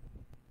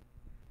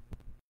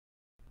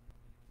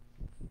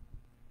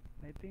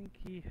 I think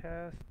he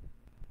has.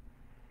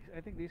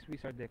 I think this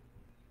wizard deck.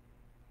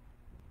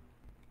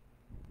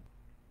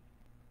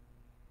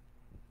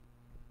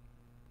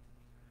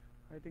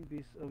 I think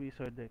this a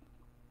wizard deck.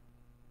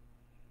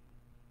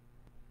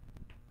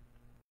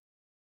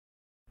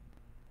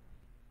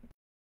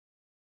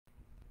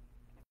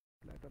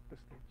 Light up the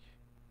stage.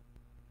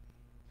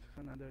 This is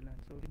another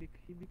land. So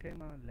he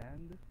became a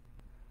land.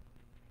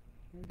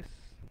 Let me just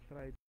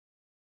try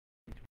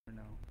for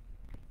now.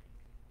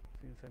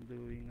 Since I'm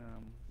doing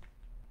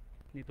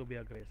need to be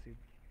aggressive.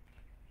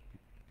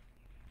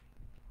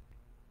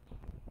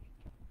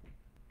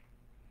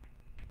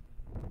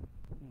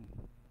 Hmm.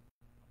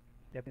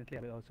 Definitely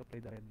I will also play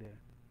the red there.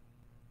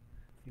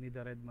 You need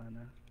the red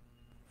mana.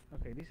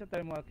 Okay, this is a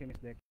Thermo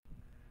Alchemist deck.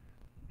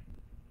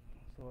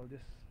 So I'll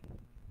just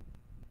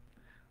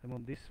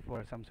remove this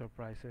for some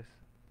surprises.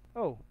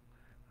 Oh,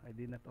 I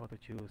did not auto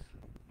choose.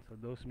 So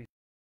those misplay.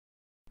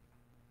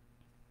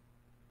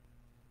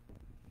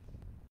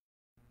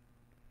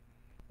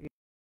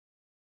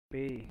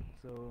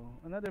 So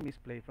another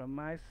misplay from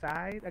my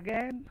side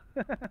again.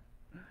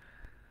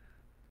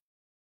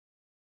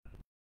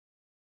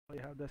 I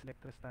have the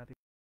electrostatic.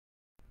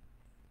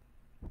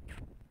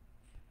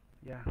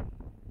 Yeah,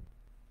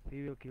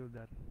 he will kill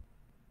that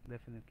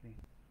definitely.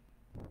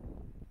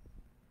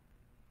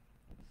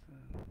 So,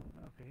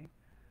 okay,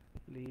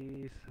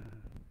 please.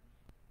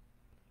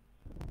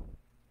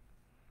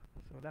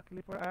 So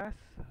luckily for us,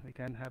 we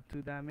can have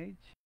 2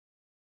 damage,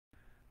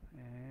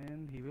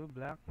 and he will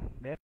block.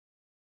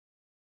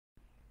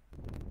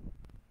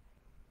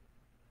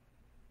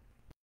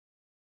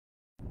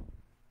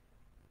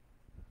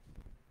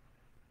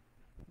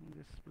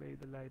 Just play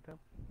the light up.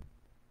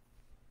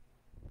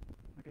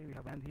 Okay, we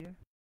have hand here.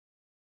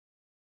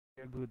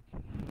 We're good.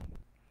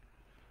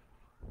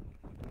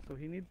 So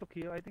he need to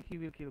kill. I think he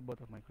will kill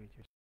both of my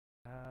creatures.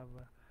 I have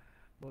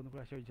Bone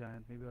Crusher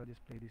Giant. Maybe I'll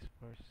just play this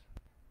first.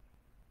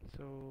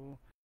 So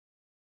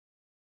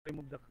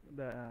remove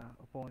the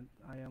opponent.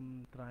 I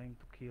am trying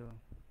to kill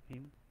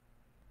him.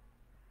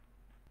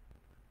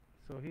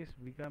 So he's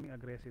becoming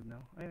aggressive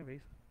now.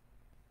 Anyways,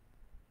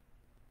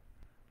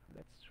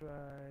 let's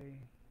try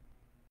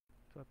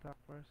to attack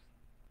first.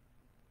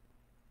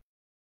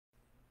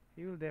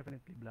 He will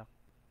definitely block.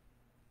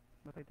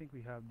 But I think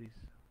we have this.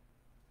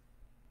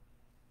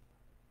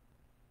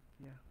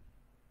 Yeah,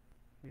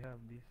 we have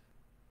this.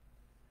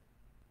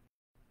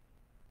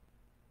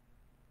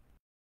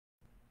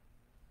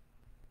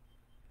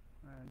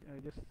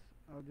 And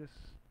I'll just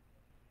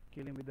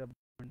kill him with the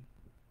burn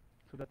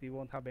so that he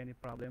won't have any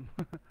problem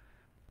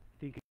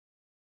thinking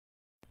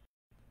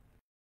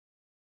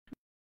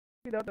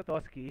without the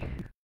Toski.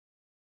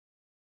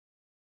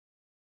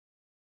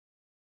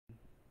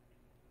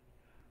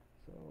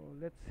 So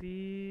let's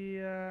see,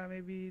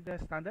 maybe the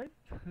standard.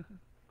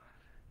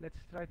 Let's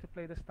try to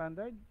play the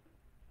standard.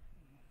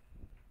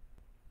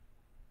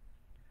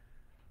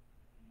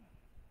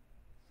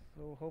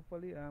 So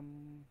hopefully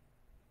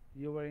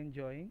you were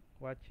enjoying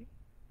watching.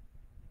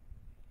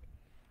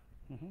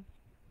 Mhm.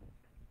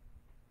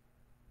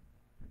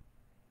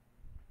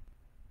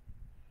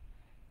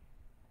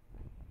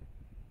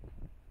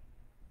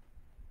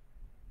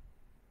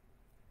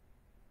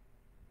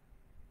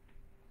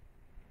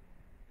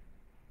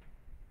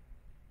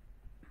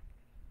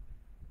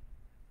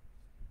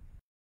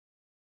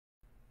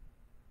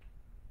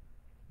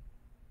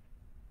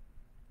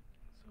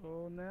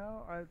 So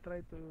now I'll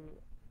try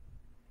to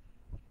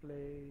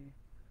play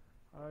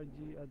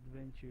RG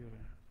Adventure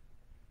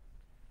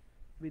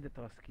with the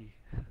Toski.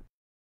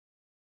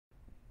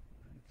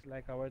 It's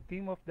like our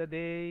theme of the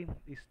day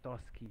is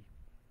Toski.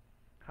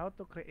 How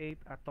to create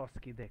a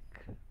Toski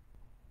deck.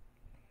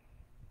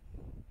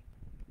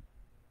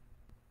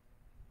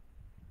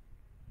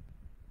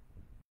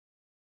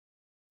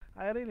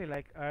 I really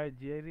like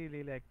RG. I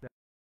really like that.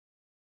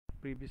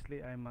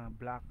 Previously, I'm a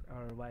black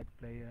or white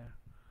player,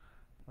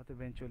 but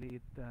eventually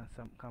it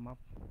some come up.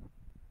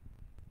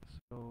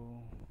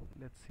 So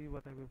let's see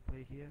what I will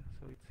play here.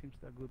 So it seems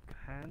a good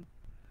hand.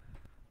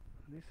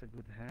 This is a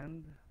good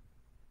hand.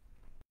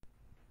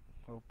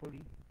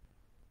 Hopefully.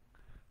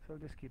 So I'll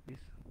just keep this.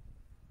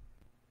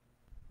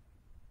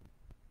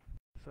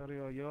 Sorry,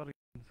 Yori.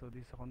 So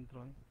this is a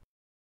control.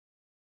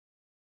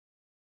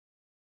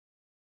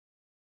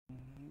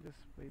 Just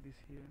play this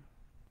here.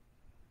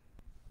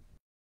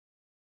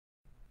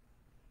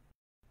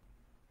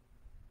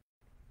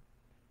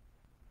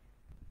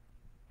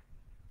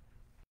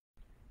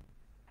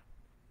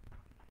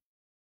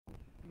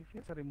 If he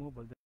has a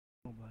removal, then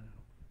removal.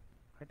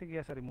 I think he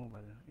has a removal.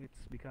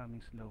 It's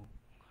becoming slow.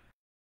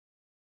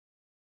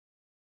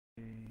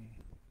 Okay.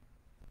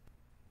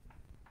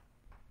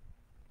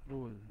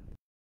 Rule.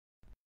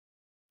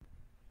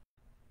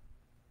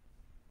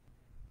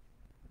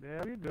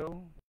 There you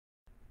go.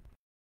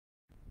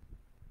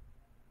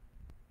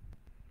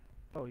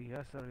 Oh, he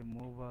has a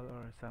removal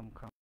or some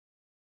count.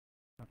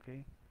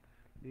 Okay.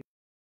 This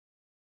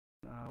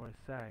is on our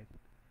side.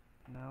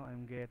 Now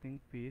I'm getting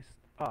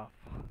pissed off.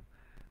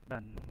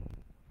 Done.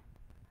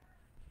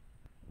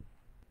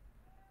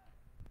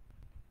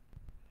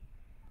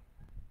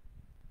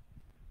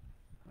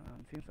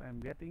 Since I'm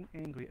getting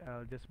angry,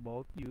 I'll just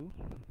bolt you.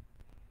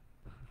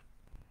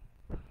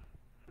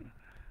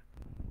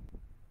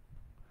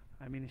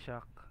 I'm in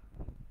shock.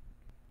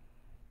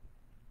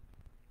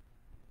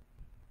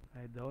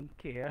 I don't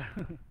care.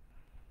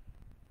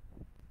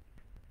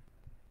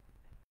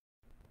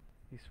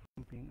 He's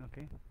pumping,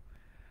 okay.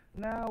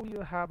 Now we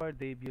have our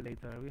debut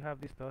later. We have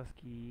this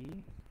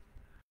Toski,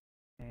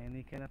 and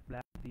he cannot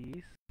block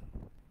this.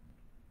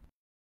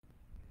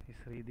 He's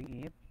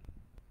reading it.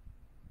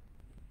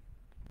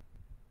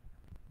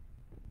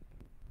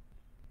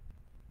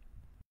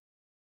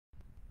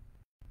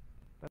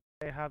 But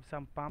I have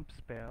some pump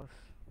spells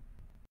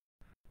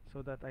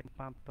so that I can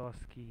pump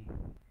Toski.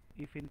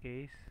 If in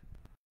case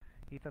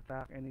it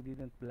attack and he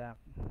didn't block,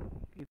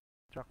 it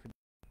destructs it.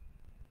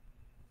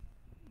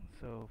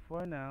 So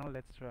for now,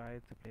 let's try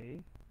to play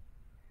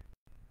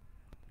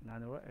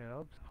Nanowar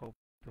Elves. Hope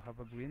to have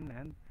a green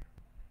land.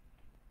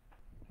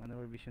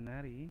 Nanowar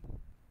Visionary.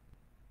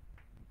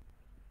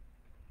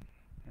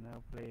 And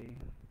I'll play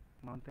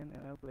Mountain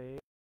and I'll play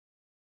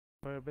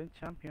Fervent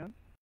Champion.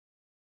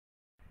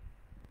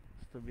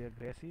 to be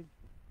aggressive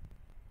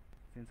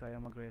since I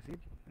am aggressive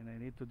and I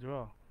need to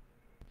draw.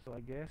 So I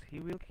guess he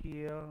will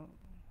kill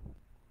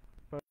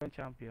Permanent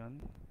Champion.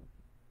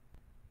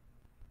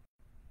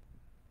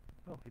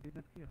 Oh, he did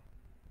not kill.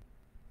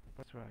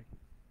 That's right.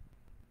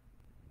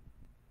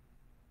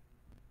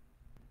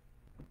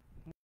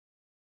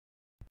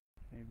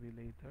 Maybe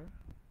later.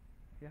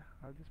 Yeah,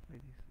 I'll just play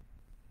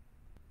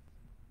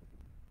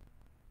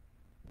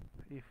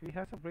this. If he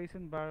has a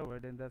Brazen Borrower,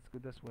 then that's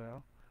good as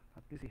well.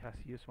 At least he has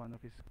used one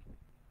of his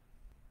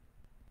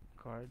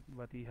card,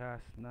 but he has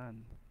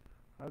none.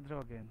 I'll draw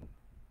again.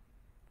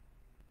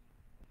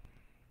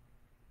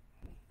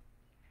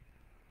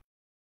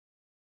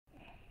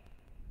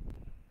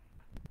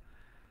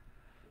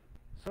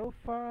 So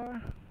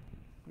far,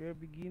 we are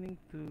beginning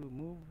to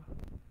move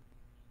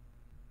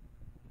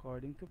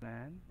according to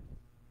plan.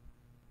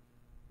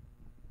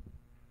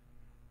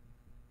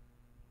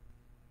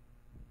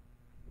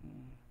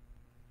 Mm.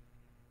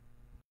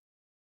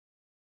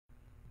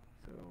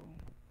 So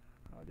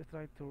I'll just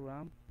try to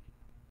ramp.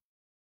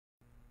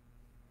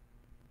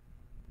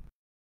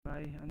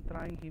 I'm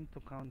trying him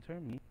to counter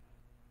me.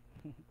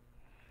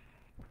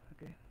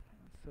 Okay,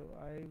 so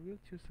I will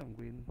choose some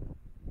green.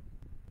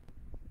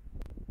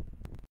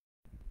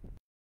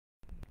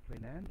 Play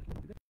land.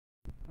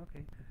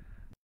 Okay,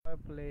 I'll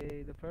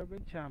play the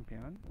Fervent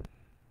Champion.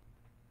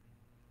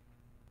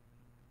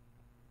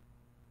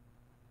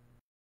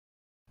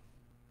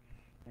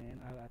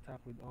 And I'll attack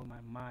with all my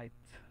might.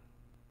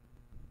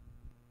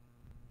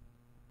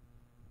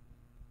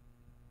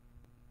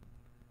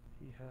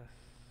 He has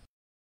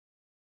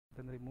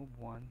then remove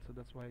one, so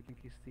that's why I think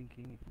he's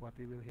thinking if what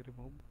will he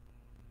remove.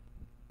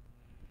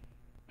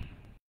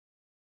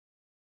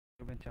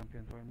 Fervent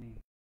Champion for me.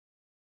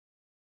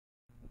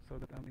 So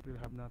that it will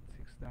have not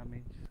 6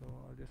 damage, so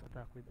I'll just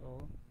attack with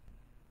all.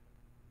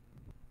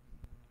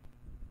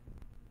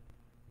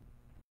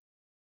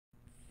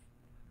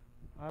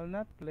 I'll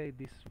not play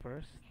this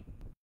first.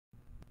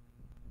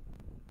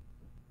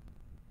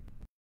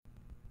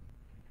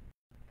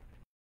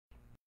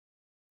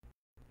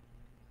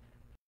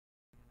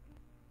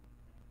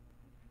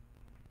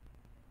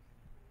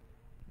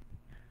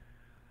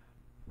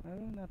 I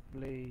will not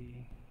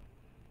play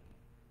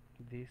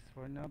this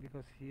for now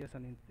because he has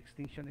an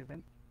extinction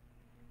event.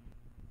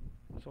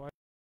 So I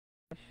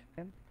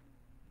and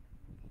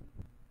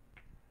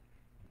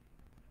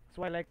that's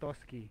why I like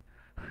Toski.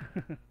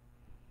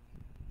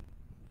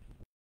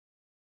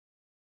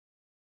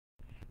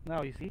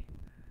 Now you see,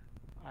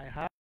 I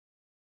have.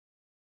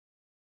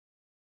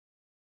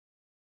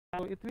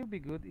 So it will be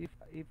good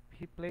if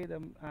he played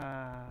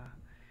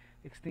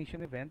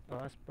extinction event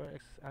or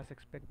as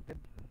expected.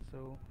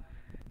 So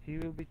he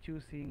will be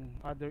choosing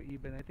other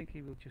even. I think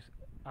he will choose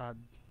odd.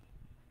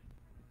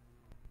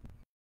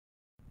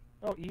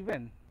 Oh,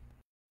 even.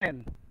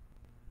 Even.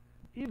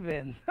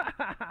 Even.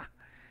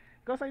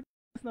 Because I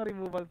it's not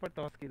removal for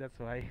Toski, that's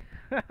why.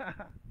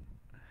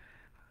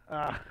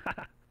 uh,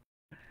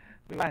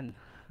 we won.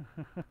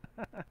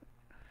 I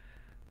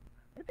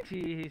think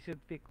he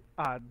should pick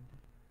odd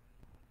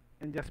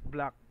and just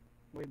block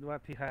with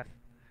what he has.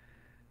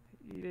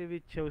 He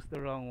maybe chose the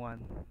wrong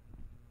one.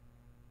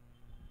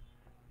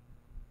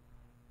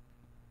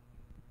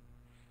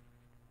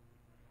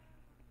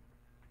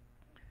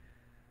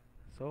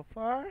 So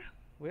far,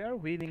 we are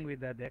winning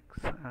with the decks.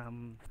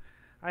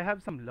 I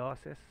have some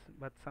losses,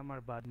 but some are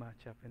bad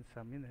matchup and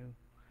some,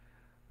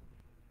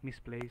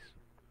 misplays.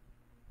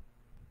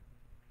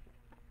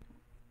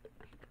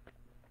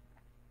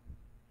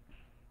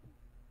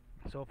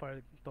 So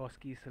far,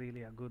 Toski is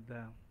really a good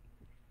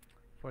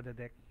for the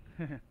deck.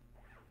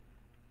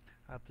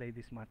 I'll play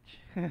this much.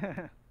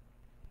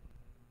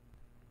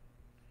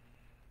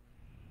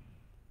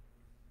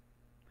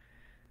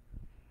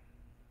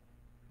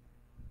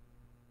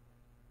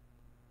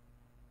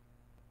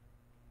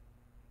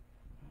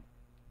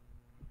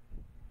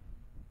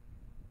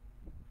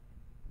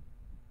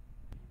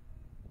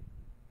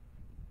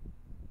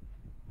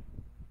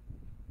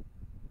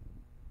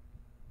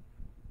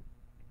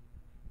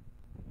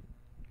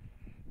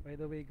 By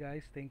the way,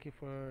 guys, thank you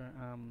for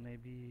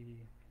maybe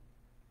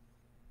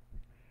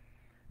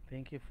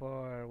thank you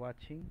for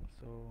watching.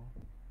 So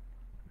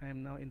I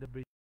am now in the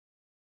bridge,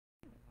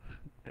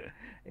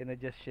 and I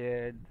just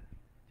shared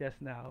just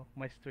now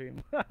my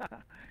stream. I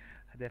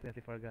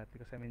definitely forgot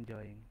because I'm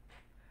enjoying.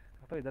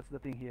 Actually, that's the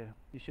thing here.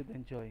 You should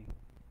enjoy.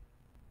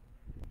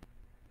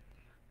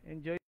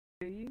 Enjoy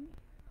playing,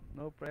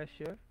 no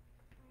pressure.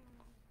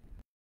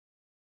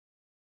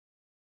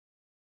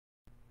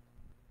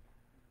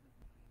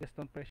 Just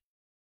don't pressure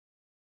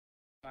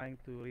trying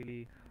to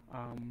really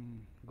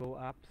go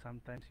up.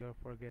 Sometimes you're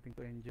forgetting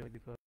to enjoy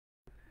because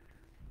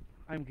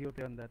I'm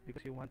guilty on that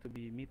because you want to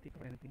be mythic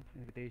or anything,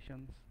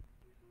 invitations.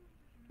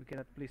 You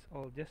cannot please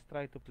all. Just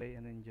try to play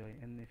and enjoy.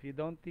 And if you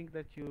don't think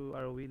that you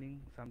are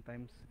winning,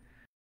 sometimes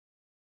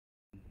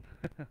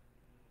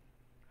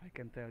I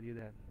can tell you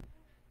that.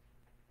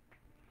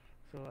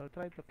 So I'll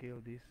try to kill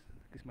this.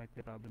 This might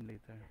be a problem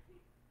later.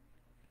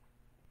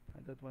 I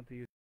don't want to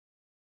use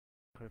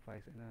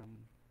sacrifice and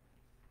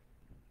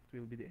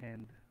will be the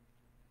end.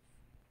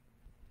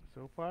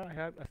 So far,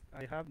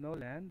 I have no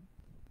land.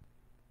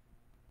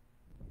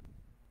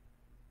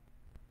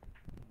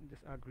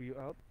 Just aggro you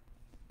out.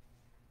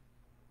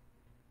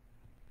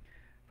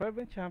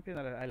 Fervent Champion,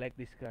 I like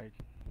this card.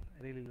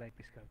 I really like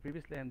this card.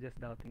 Previously, I'm just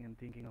doubting and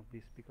thinking of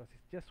this because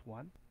it's just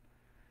one.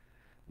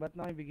 But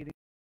now I'm beginning.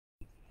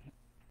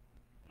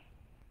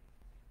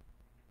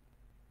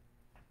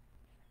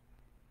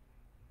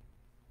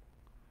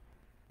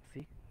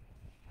 See?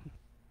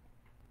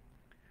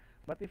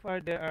 But if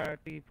there are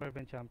three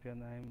Fervent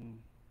Champion, I'm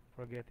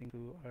forgetting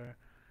to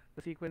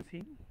the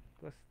sequencing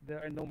because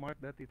there are no mark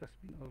that it has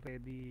been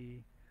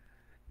already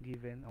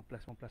given or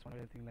plus one or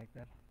anything like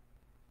that.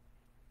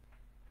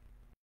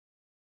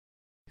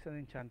 It's an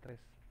Enchantress.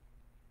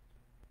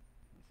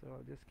 So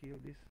I'll just kill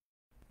this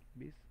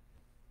beast.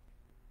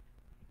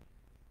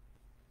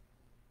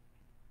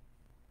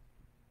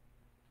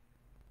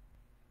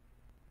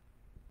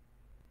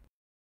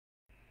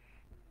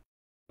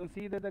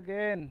 Conceded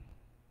again.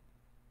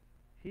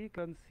 He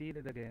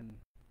conceded again.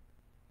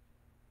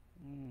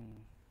 Hmm.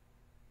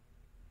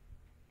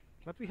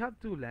 But we have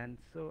two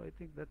lands, so I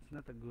think that's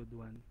not a good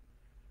one.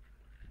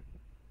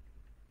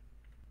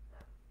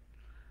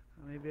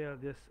 Maybe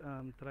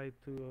try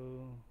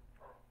to.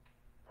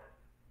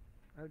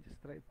 I'll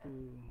just try to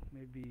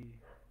maybe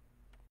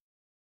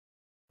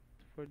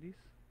for this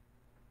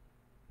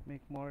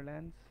make more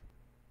lands.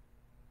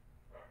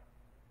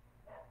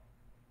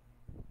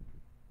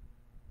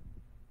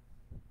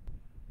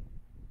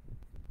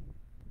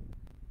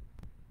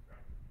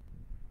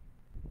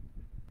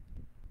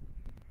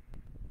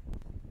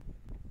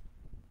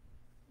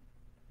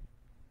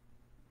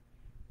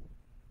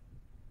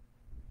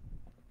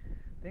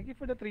 Thank you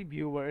for the three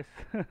viewers.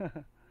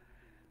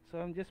 So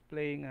I'm just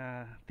playing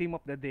team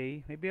of the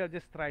day. Maybe I'll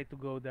just try to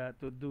go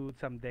to do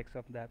some decks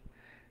of that.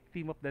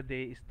 Team of the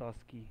day is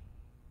Toski.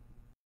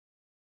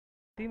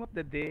 Team of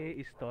the day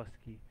is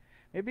Toski.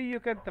 Maybe you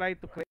can try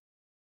to create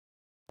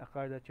a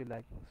card that you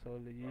like,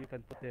 so you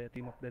can put the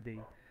team of the day.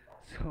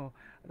 So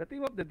the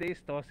team of the day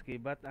is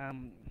Toski, but I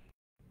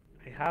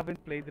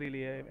haven't played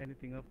really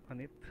anything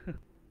on it.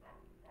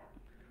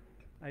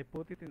 I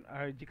put it in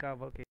RG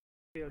Cavalcade.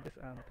 I'll just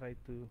try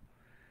to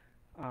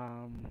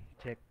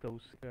check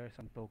those. There are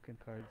some token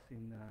cards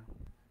in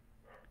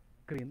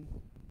green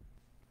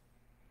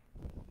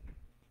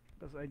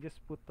because I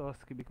just put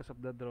Toski because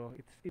of the draw.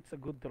 It's a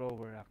good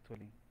drawer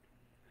actually.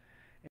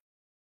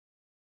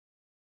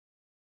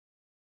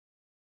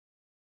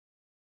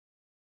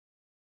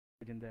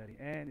 Legendary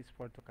and it's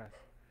for to cast,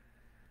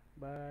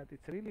 but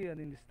it's really an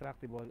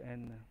indestructible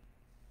and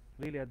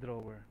really a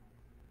drawer.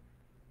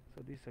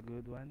 So this is a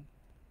good one.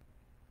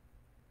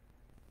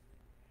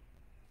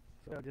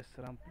 So I'll just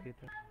ramp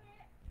later.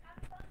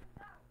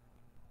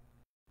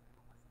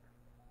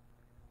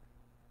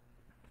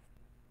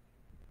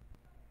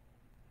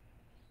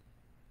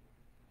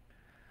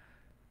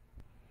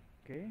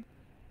 Okay.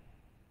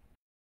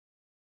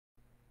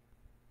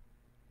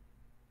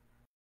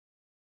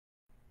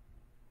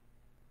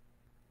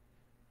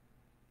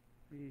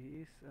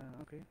 He is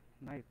okay.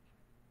 Knight.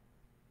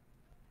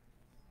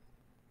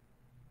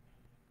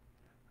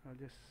 I'll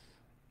just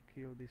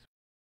kill this.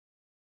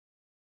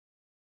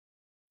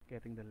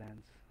 Getting the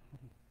lands.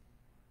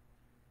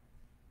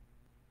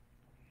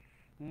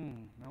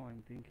 Now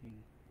I'm thinking.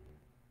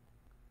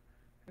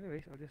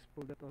 Anyways, I'll just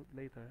pull that out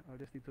later. I'll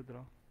just need to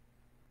draw.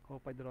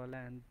 Hope I draw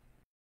land.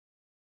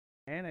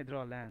 And I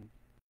draw land.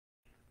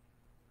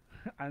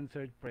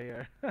 Answered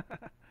prayer.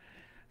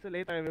 So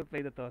later I will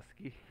play the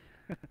Toski.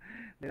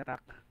 Then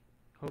attack.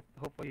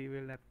 Hopefully he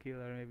will not kill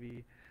or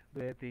maybe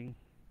do anything.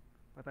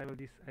 But I will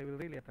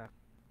really attack.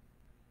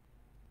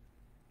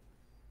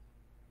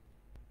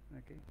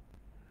 Okay.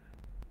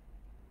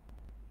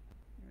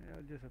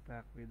 I'll just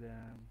attack with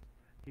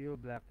he will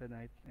black the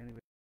knight anyway.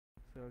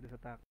 So I'll just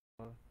attack.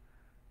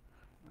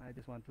 I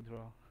just want to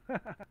draw.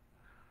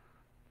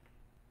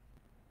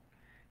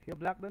 He'll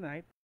block the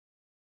knight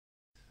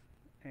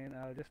and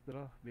I'll just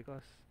draw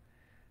because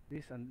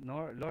this is a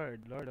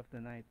Lord of the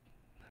Night.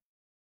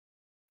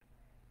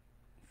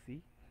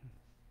 See?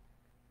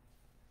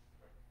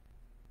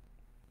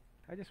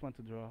 I just want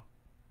to draw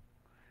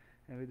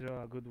and we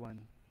draw a good one.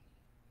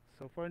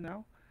 So for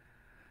now,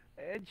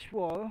 edge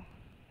wall.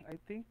 I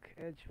think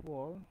edge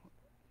wall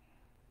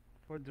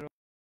for draw.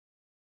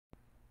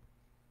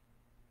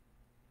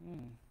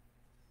 Hmm.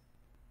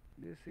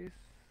 This is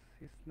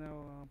he's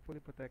now fully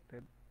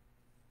protected.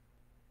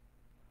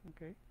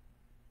 Okay.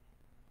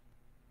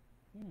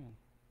 Hmm.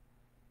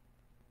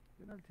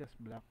 Then I'll just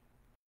block.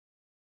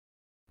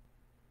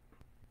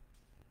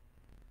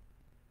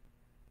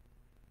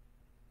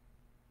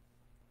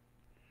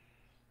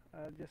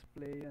 I'll just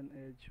play an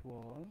edge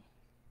wall.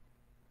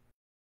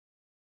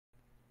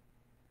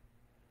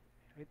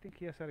 I think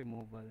he has a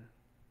removal.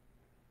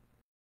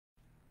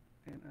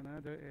 And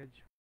another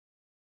edge.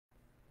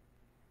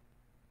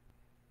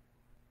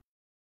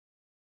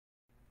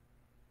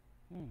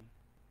 Hmm.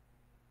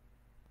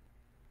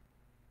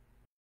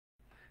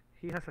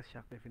 He has a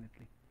shock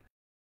definitely.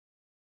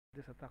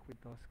 Just attack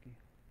with Toski.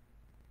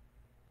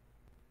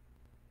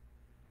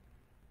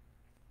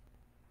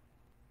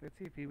 Let's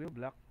see if he will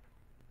block.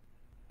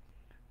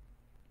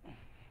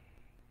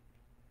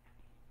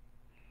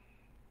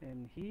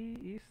 And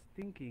he is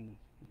thinking,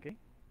 okay,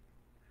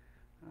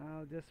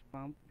 I'll just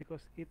pump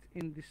because it's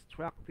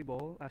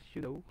indestructible, as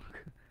you know.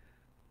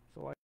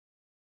 So I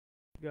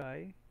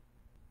guy,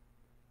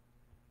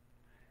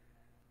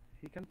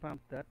 he can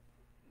pump that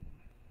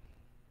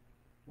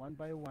one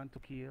by one to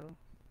kill.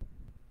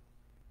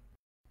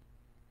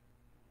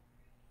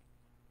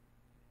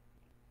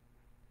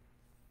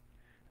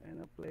 And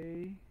I'll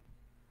play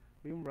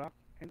Rimrock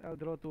and I'll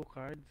draw two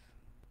cards.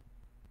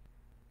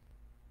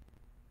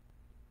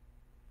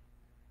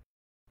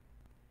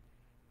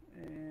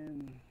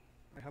 And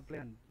I have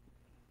planned.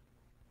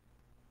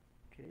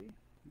 Okay,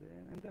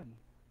 then I'm done.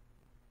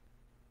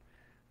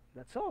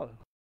 That's all.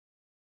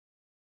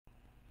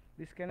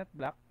 This cannot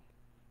block.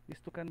 These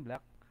two can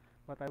block,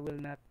 but I will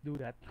not do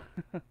that.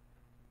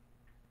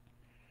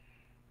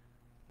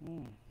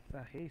 It's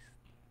a haste.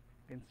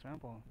 Can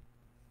trample.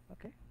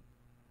 Okay,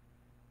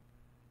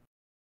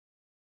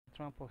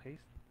 trample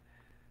haste.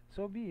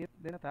 So be it.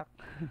 Then attack.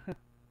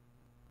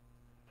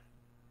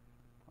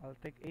 I'll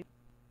take 8.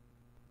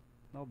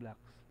 No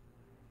blocks.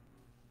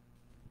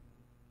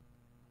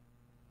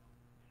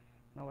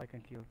 Now I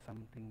can kill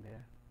something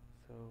there.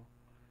 So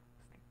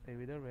stay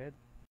with the red.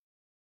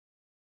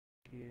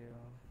 Kill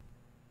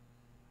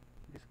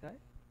this guy.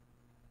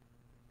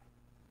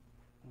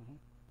 Mhm.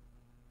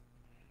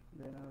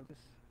 Then I'll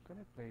just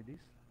gonna play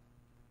this.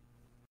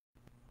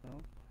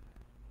 No,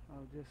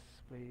 I'll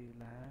just play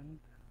land.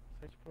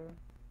 Search for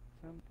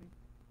something.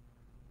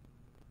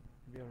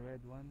 Maybe a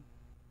red one.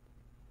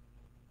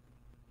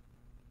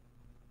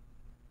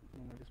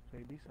 And I'll just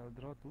play this. I'll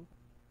draw 2.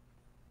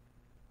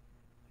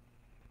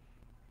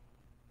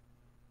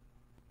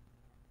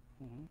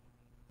 Mhm.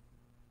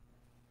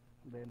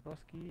 Then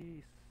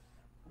Toski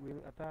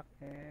will attack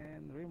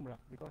and Rimrock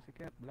because he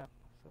can't block.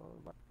 So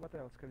what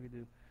else can we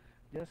do?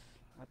 Just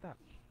attack.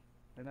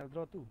 Then I'll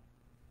draw 2.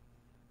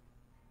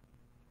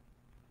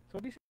 So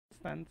this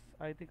instance,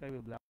 I think I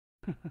will block.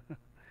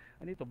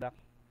 I need to block.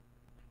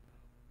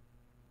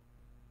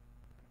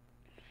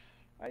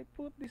 I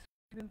put this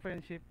in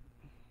friendship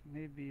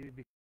maybe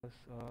because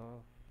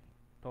of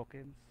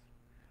tokens,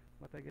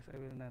 but I guess I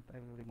will not. I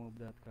will remove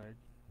that card.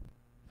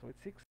 So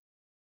it's 6.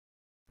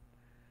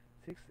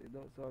 6.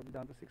 So I'll be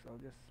down to 6. I'll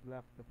just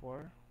block the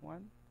 4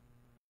 1.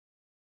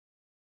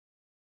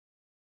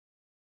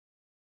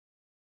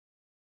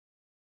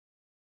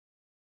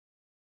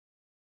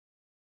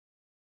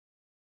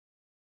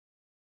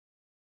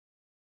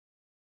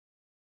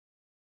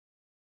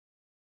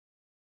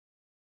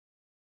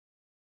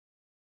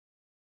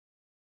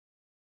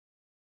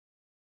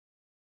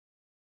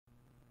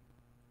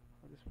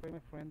 I'll just play my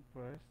friend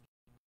first.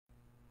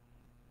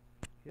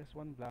 He has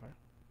one blocker.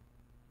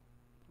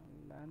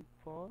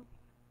 Landfall.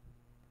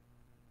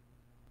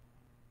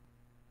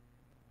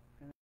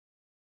 And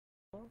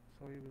so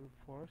he will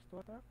force to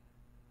attack.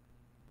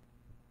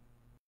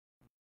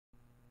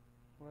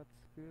 What's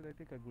good? I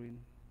think a green.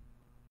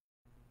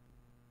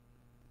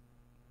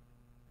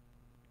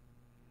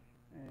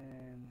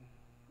 And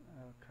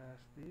I'll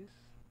cast this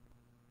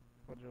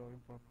for drawing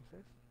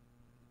purposes.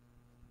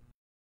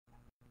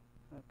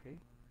 Okay,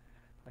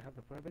 I have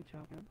the Fervent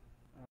Champion.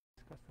 I'll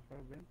discuss the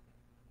Fervent.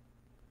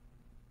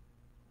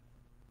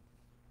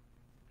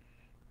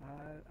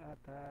 I'll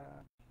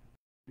attack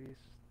this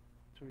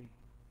 3.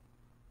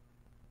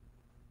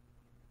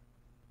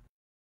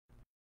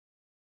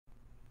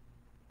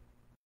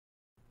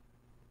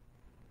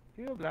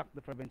 He will block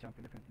the Fervent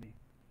Champion definitely.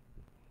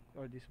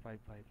 Or this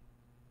 5/5.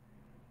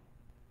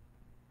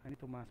 I need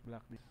to mass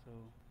block this, so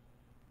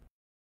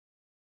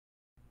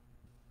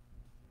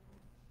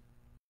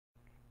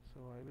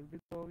I will be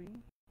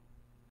drawing.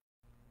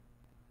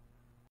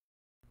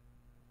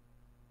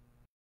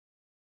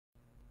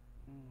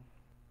 Hmm.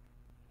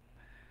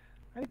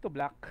 I need to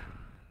block.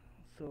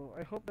 So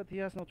I hope that he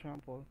has no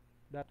trample.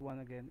 That one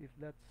again. If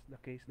that's the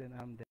case, then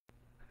I'm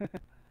dead.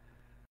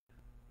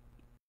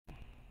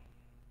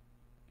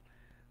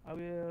 I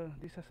will.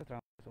 This has a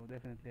trample, so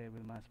definitely I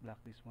will mass block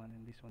this one,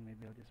 and this one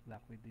maybe I'll just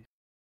block with this.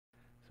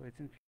 So it's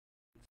in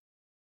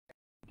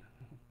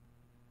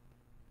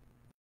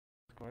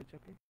Scorch,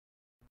 okay.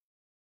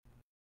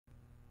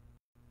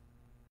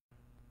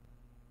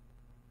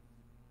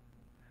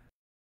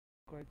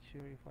 Quite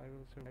sure if I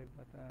will survive,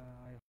 but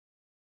I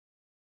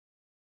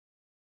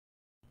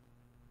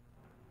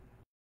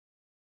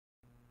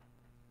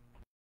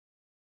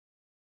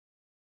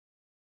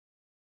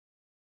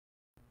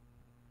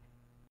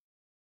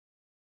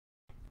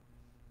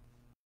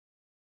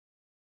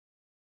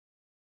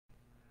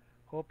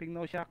hoping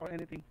no shock or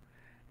anything.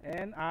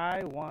 And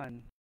I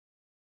won.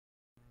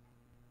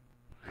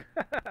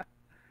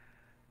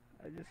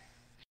 I just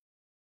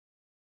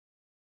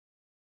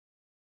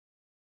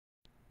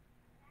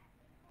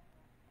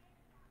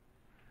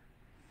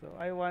so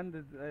I won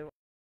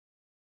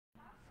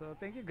so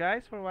thank you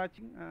guys for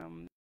watching.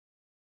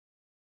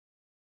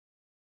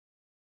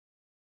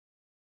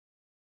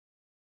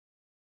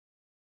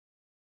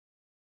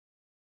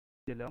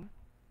 Long.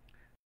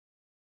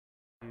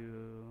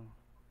 you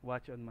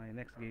watch on my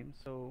next game.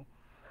 So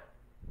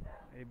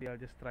maybe I'll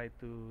just try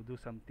to do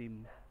some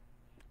team.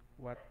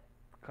 What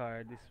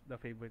card is the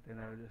favorite, and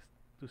I'll just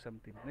do some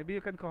team. Maybe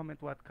you can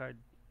comment what card,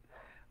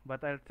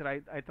 but I'll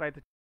try. I try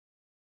to.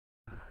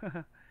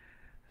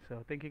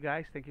 So thank you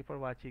guys. Thank you for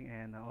watching,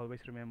 and always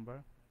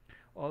remember,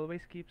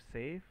 always keep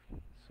safe.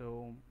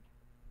 So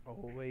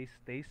always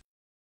stay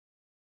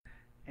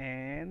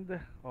and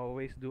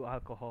always do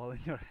alcohol in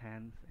your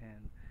hands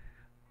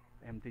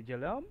and MTG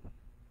Arena.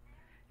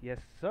 Yes,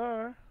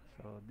 sir.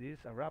 So this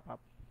is a wrap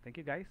up. Thank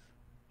you guys.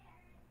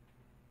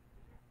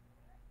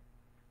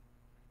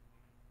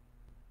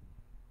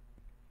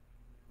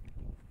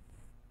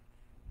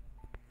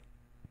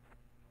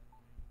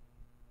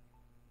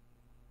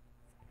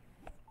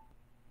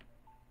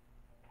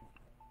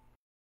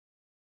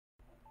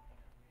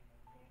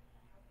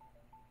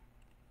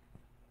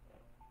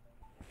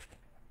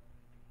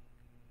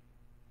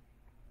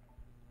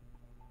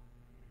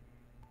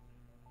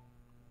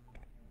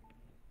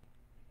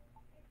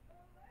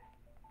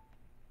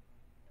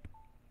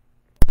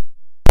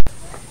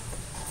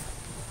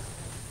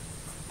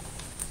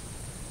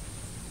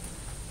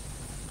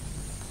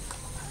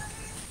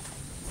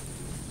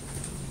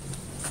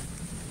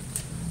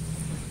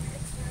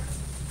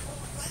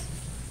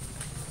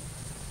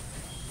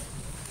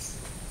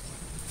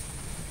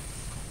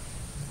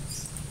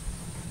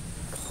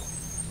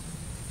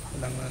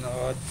 Walang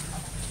nanood.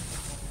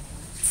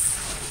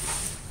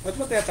 Ba't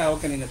mo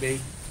tinatawag kanina, babe?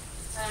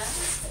 Ha?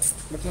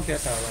 Ba't mo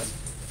tinatawag?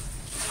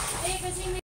 Eh, kasi